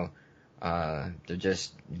of they're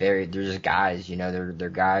just guys. They're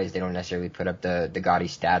guys. They don't necessarily put up the gaudy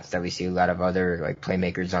stats that we see a lot of other like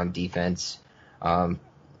playmakers on defense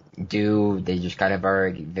do. They just kind of are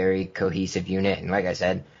a very cohesive unit. And like I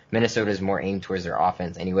said, Minnesota is more aimed towards their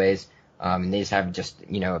offense, anyways. And they just have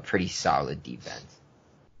a pretty solid defense.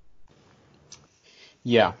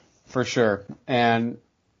 Yeah, for sure. And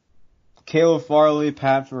Caleb Farley,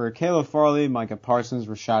 Micah Parsons,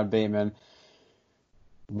 Rashad Bateman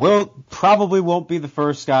probably won't be the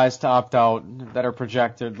first guys to opt out that are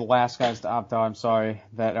projected, the last guys to opt out,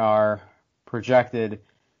 that are projected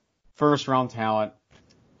first round talent.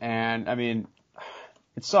 And I mean,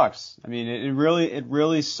 it sucks. I mean, it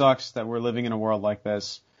really sucks that we're living in a world like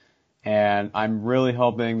this. And I'm really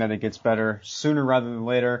hoping that it gets better sooner rather than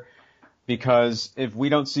later, because if we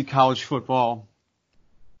don't see football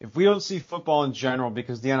in general,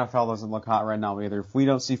 because the NFL doesn't look hot right now either, if we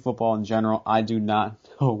don't see football in general, I do not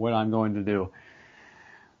know what I'm going to do.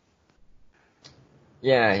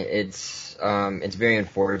 Yeah, it's very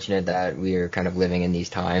unfortunate that we are kind of living in these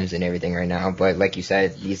times and everything right now. But like you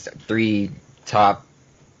said, these 3 top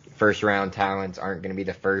first round talents aren't going to be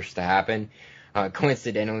the first to happen.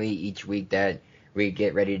 Coincidentally, each week that we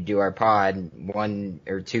get ready to do our pod, 1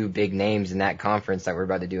 or 2 big names in that conference that we're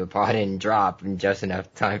about to do a pod in drop in just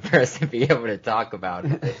enough time for us to be able to talk about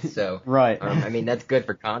it. So, right. I mean, that's good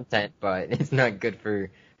for content, but it's not good for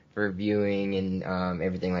viewing and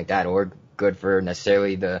everything like that, or good for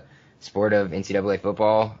necessarily the sport of NCAA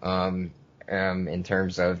football in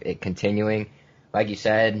terms of it continuing. Like you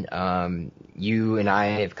said, you and I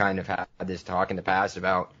have kind of had this talk in the past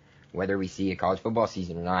about whether we see a college football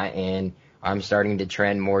season or not, and I'm starting to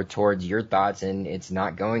trend more towards your thoughts, and it's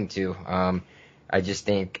not going to. I just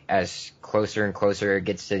think as closer and closer it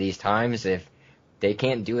gets to these times, if they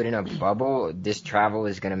can't do it in a bubble, this travel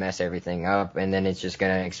is going to mess everything up, and then it's just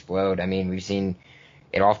going to explode. I mean, we've seen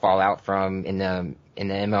it all fall out from in the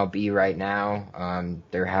MLB right now.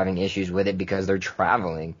 They're having issues with it because they're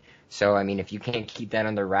traveling. So, I mean, if you can't keep that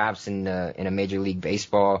under wraps in a Major League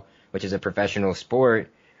Baseball, which is a professional sport,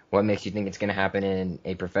 what makes you think it's going to happen in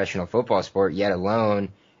a professional football sport, yet alone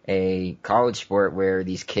a college sport where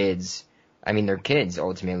these kids, I mean, they're kids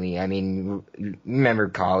ultimately. I mean, remember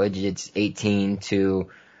college, it's 18 to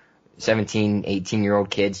 17, 18-year-old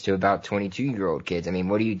kids to about 22-year-old kids. I mean,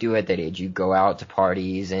 what do you do at that age? You go out to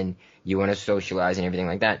parties and you want to socialize and everything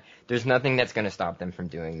like that. There's nothing that's going to stop them from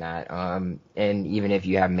doing that. And even if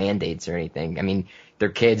you have mandates or anything, I mean, they're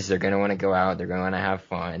kids. They're going to want to go out. They're going to want to have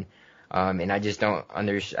fun. And I just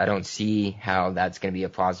I don't see how that's going to be a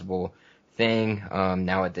plausible thing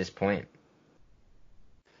now at this point.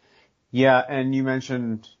 Yeah, and you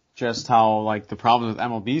mentioned just how, like, the problems with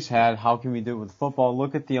MLB's had. How can we do it with football?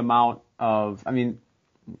 Look at the amount of, I mean,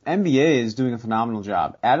 NBA is doing a phenomenal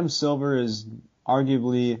job. Adam Silver is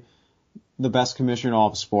arguably the best commissioner in all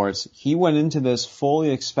of sports. He went into this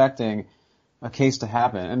fully expecting a case to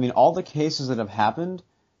happen. I mean, all the cases that have happened,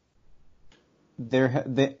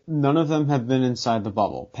 none of them have been inside the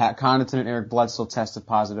bubble. Pat Connaughton and Eric Bledsoe tested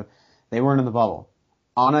positive. They weren't in the bubble.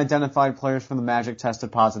 Unidentified players from the Magic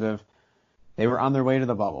tested positive. They were on their way to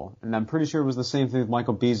the bubble. And I'm pretty sure it was the same thing with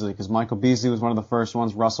Michael Beasley, because Michael Beasley was one of the first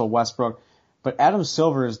ones, Russell Westbrook. But Adam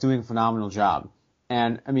Silver is doing a phenomenal job.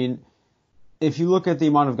 And, I mean, if you look at the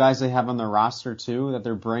amount of guys they have on their roster, too, that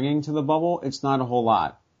they're bringing to the bubble, it's not a whole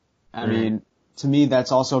lot. I mean, to me,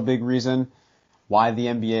 that's also a big reason why the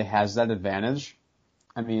NBA has that advantage.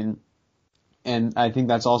 I mean, and I think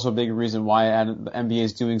that's also a big reason why the NBA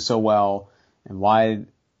is doing so well and why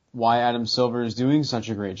Adam Silver is doing such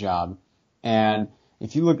a great job. And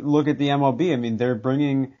if you look at the MLB, I mean, they're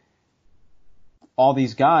bringing all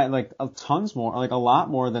these guys, like tons more, like a lot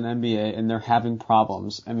more than NBA, and they're having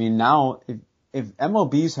problems. I mean, now if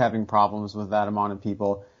MLB's having problems with that amount of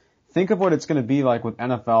people, think of what it's going to be like with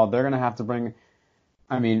NFL. They're going to have to bring,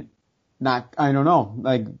 I mean, I don't know,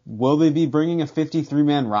 like, will they be bringing a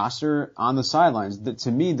 53-man roster on the sidelines?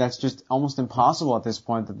 To me, that's just almost impossible at this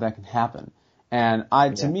point that can happen. And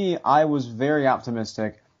to me, I was very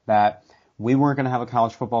optimistic that we weren't going to have a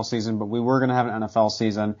college football season, but we were going to have an NFL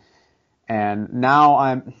season. And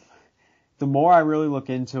now the more I really look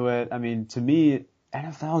into it, I mean, to me,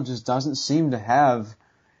 NFL just doesn't seem to have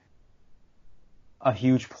a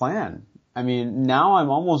huge plan. I mean, now I'm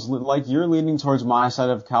almost like you're leaning towards my side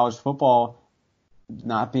of college football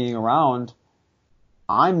not being around.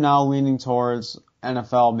 I'm now leaning towards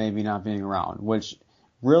NFL maybe not being around, which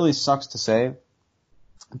really sucks to say,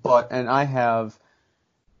 and I have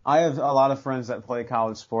a lot of friends that play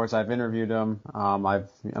college sports. I've interviewed them. I'm a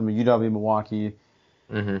UW Milwaukee.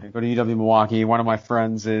 Mm-hmm. I go to UW Milwaukee. One of my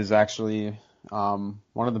friends is actually one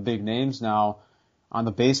of the big names now on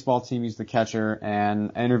the baseball team. He's the catcher,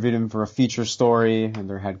 and I interviewed him for a feature story, and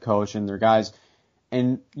their head coach and their guys.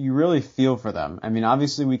 And you really feel for them. I mean,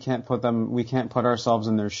 obviously we can't put ourselves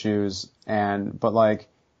in their shoes, but like,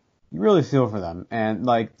 you really feel for them. And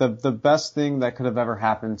like, the best thing that could have ever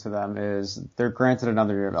happened to them is they're granted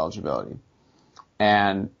another year of eligibility.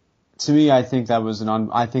 And to me, I think that was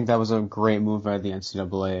a great move by the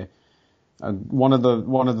NCAA. One of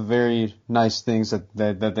the very nice things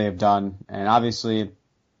that they have done. And obviously,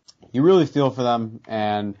 you really feel for them,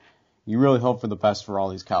 and you really hope for the best for all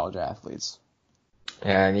these college athletes.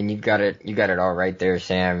 Yeah, I mean, you got it all right there,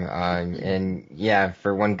 Sam. And yeah,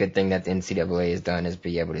 for one good thing that the NCAA has done is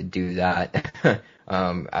be able to do that,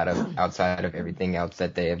 outside of everything else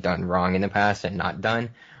that they have done wrong in the past and not done.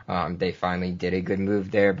 They finally did a good move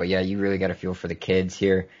there. But yeah, you really got to feel for the kids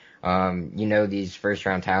here. These first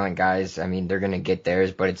round talent guys, I mean, they're going to get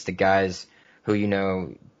theirs, but it's the guys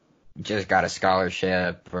who, just got a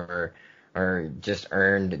scholarship or just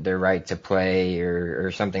earned their right to play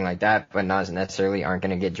or something like that, but not necessarily aren't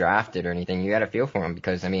going to get drafted or anything. You got to feel for them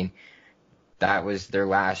because, I mean, that was their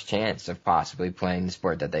last chance of possibly playing the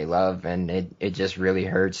sport that they love, and it just really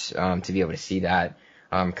hurts to be able to see that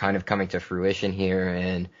kind of coming to fruition here,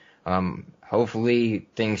 and hopefully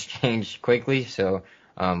things change quickly so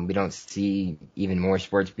we don't see even more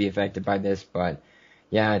sports be affected by this. But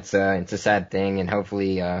yeah, it's a sad thing, and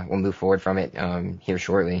hopefully we'll move forward from it here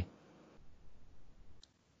shortly.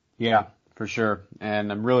 Yeah, for sure.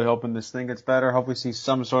 And I'm really hoping this thing gets better. Hope we see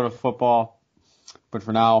some sort of football. But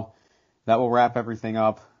for now, that will wrap everything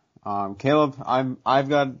up. Caleb,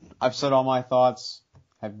 I've said all my thoughts.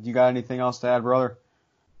 Have you got anything else to add, brother?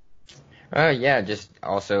 Yeah, just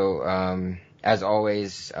also, as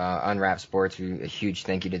always, Unwrap Sports, a huge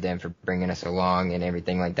thank you to them for bringing us along and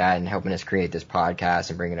everything like that, and helping us create this podcast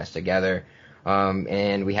and bringing us together.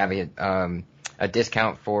 And we have a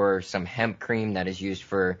discount for some hemp cream that is used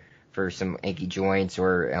for some achy joints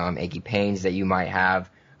or achy pains that you might have.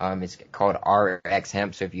 It's called RX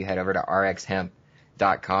Hemp. So if you head over to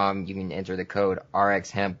rxhemp.com, you can enter the code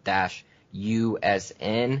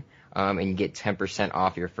RXHemp-USN, and you get 10%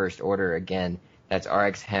 off your first order. Again, that's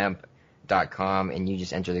rxhemp.com, and you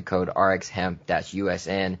just enter the code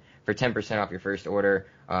RXHemp-USN for 10% off your first order.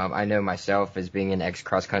 I know myself, as being an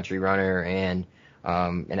ex-cross country runner and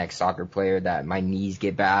an ex-soccer player, that my knees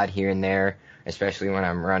get bad here and there, especially when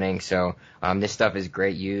I'm running. So this stuff is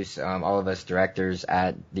great use. All of us directors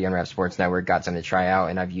at the Unwrapped Sports Network got some to try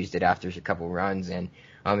out, and I've used it after a couple runs, and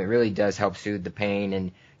it really does help soothe the pain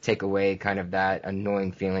and take away kind of that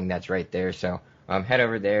annoying feeling that's right there. So head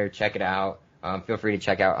over there, check it out. Feel free to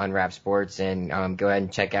check out Unwrapped Sports, and go ahead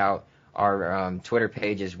and check out our Twitter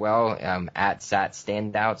page as well, at Sat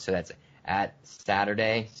Standout. So that's at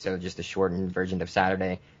Saturday, so just a shortened version of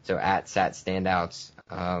Saturday. So at Sat Standouts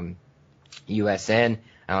USN,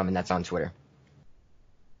 and that's on Twitter.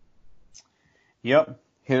 Yep,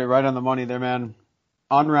 hit it right on the money there, man.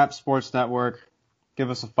 Unwrapped Sports Network. Give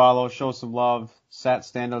us a follow, show some love. Sat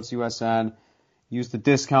Standouts USN. Use the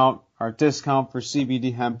discount, our discount for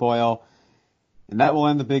CBD hemp oil, and that will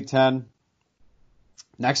end the Big Ten.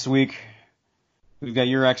 Next week, we've got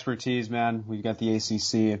your expertise, man. We've got the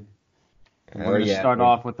ACC. We're going to start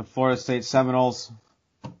off with the Florida State Seminoles.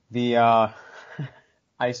 I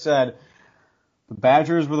said the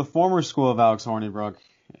Badgers were the former school of Alex Hornibrook.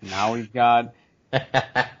 And now we've got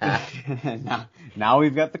now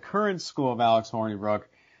we've got the current school of Alex Hornibrook,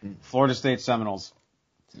 Florida State Seminoles.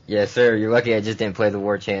 Yes, sir. You're lucky I just didn't play the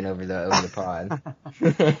war chant over the pod.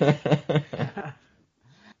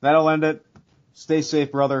 That'll end it. Stay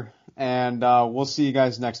safe, brother, and we'll see you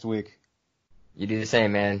guys next week. You do the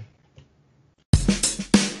same, man.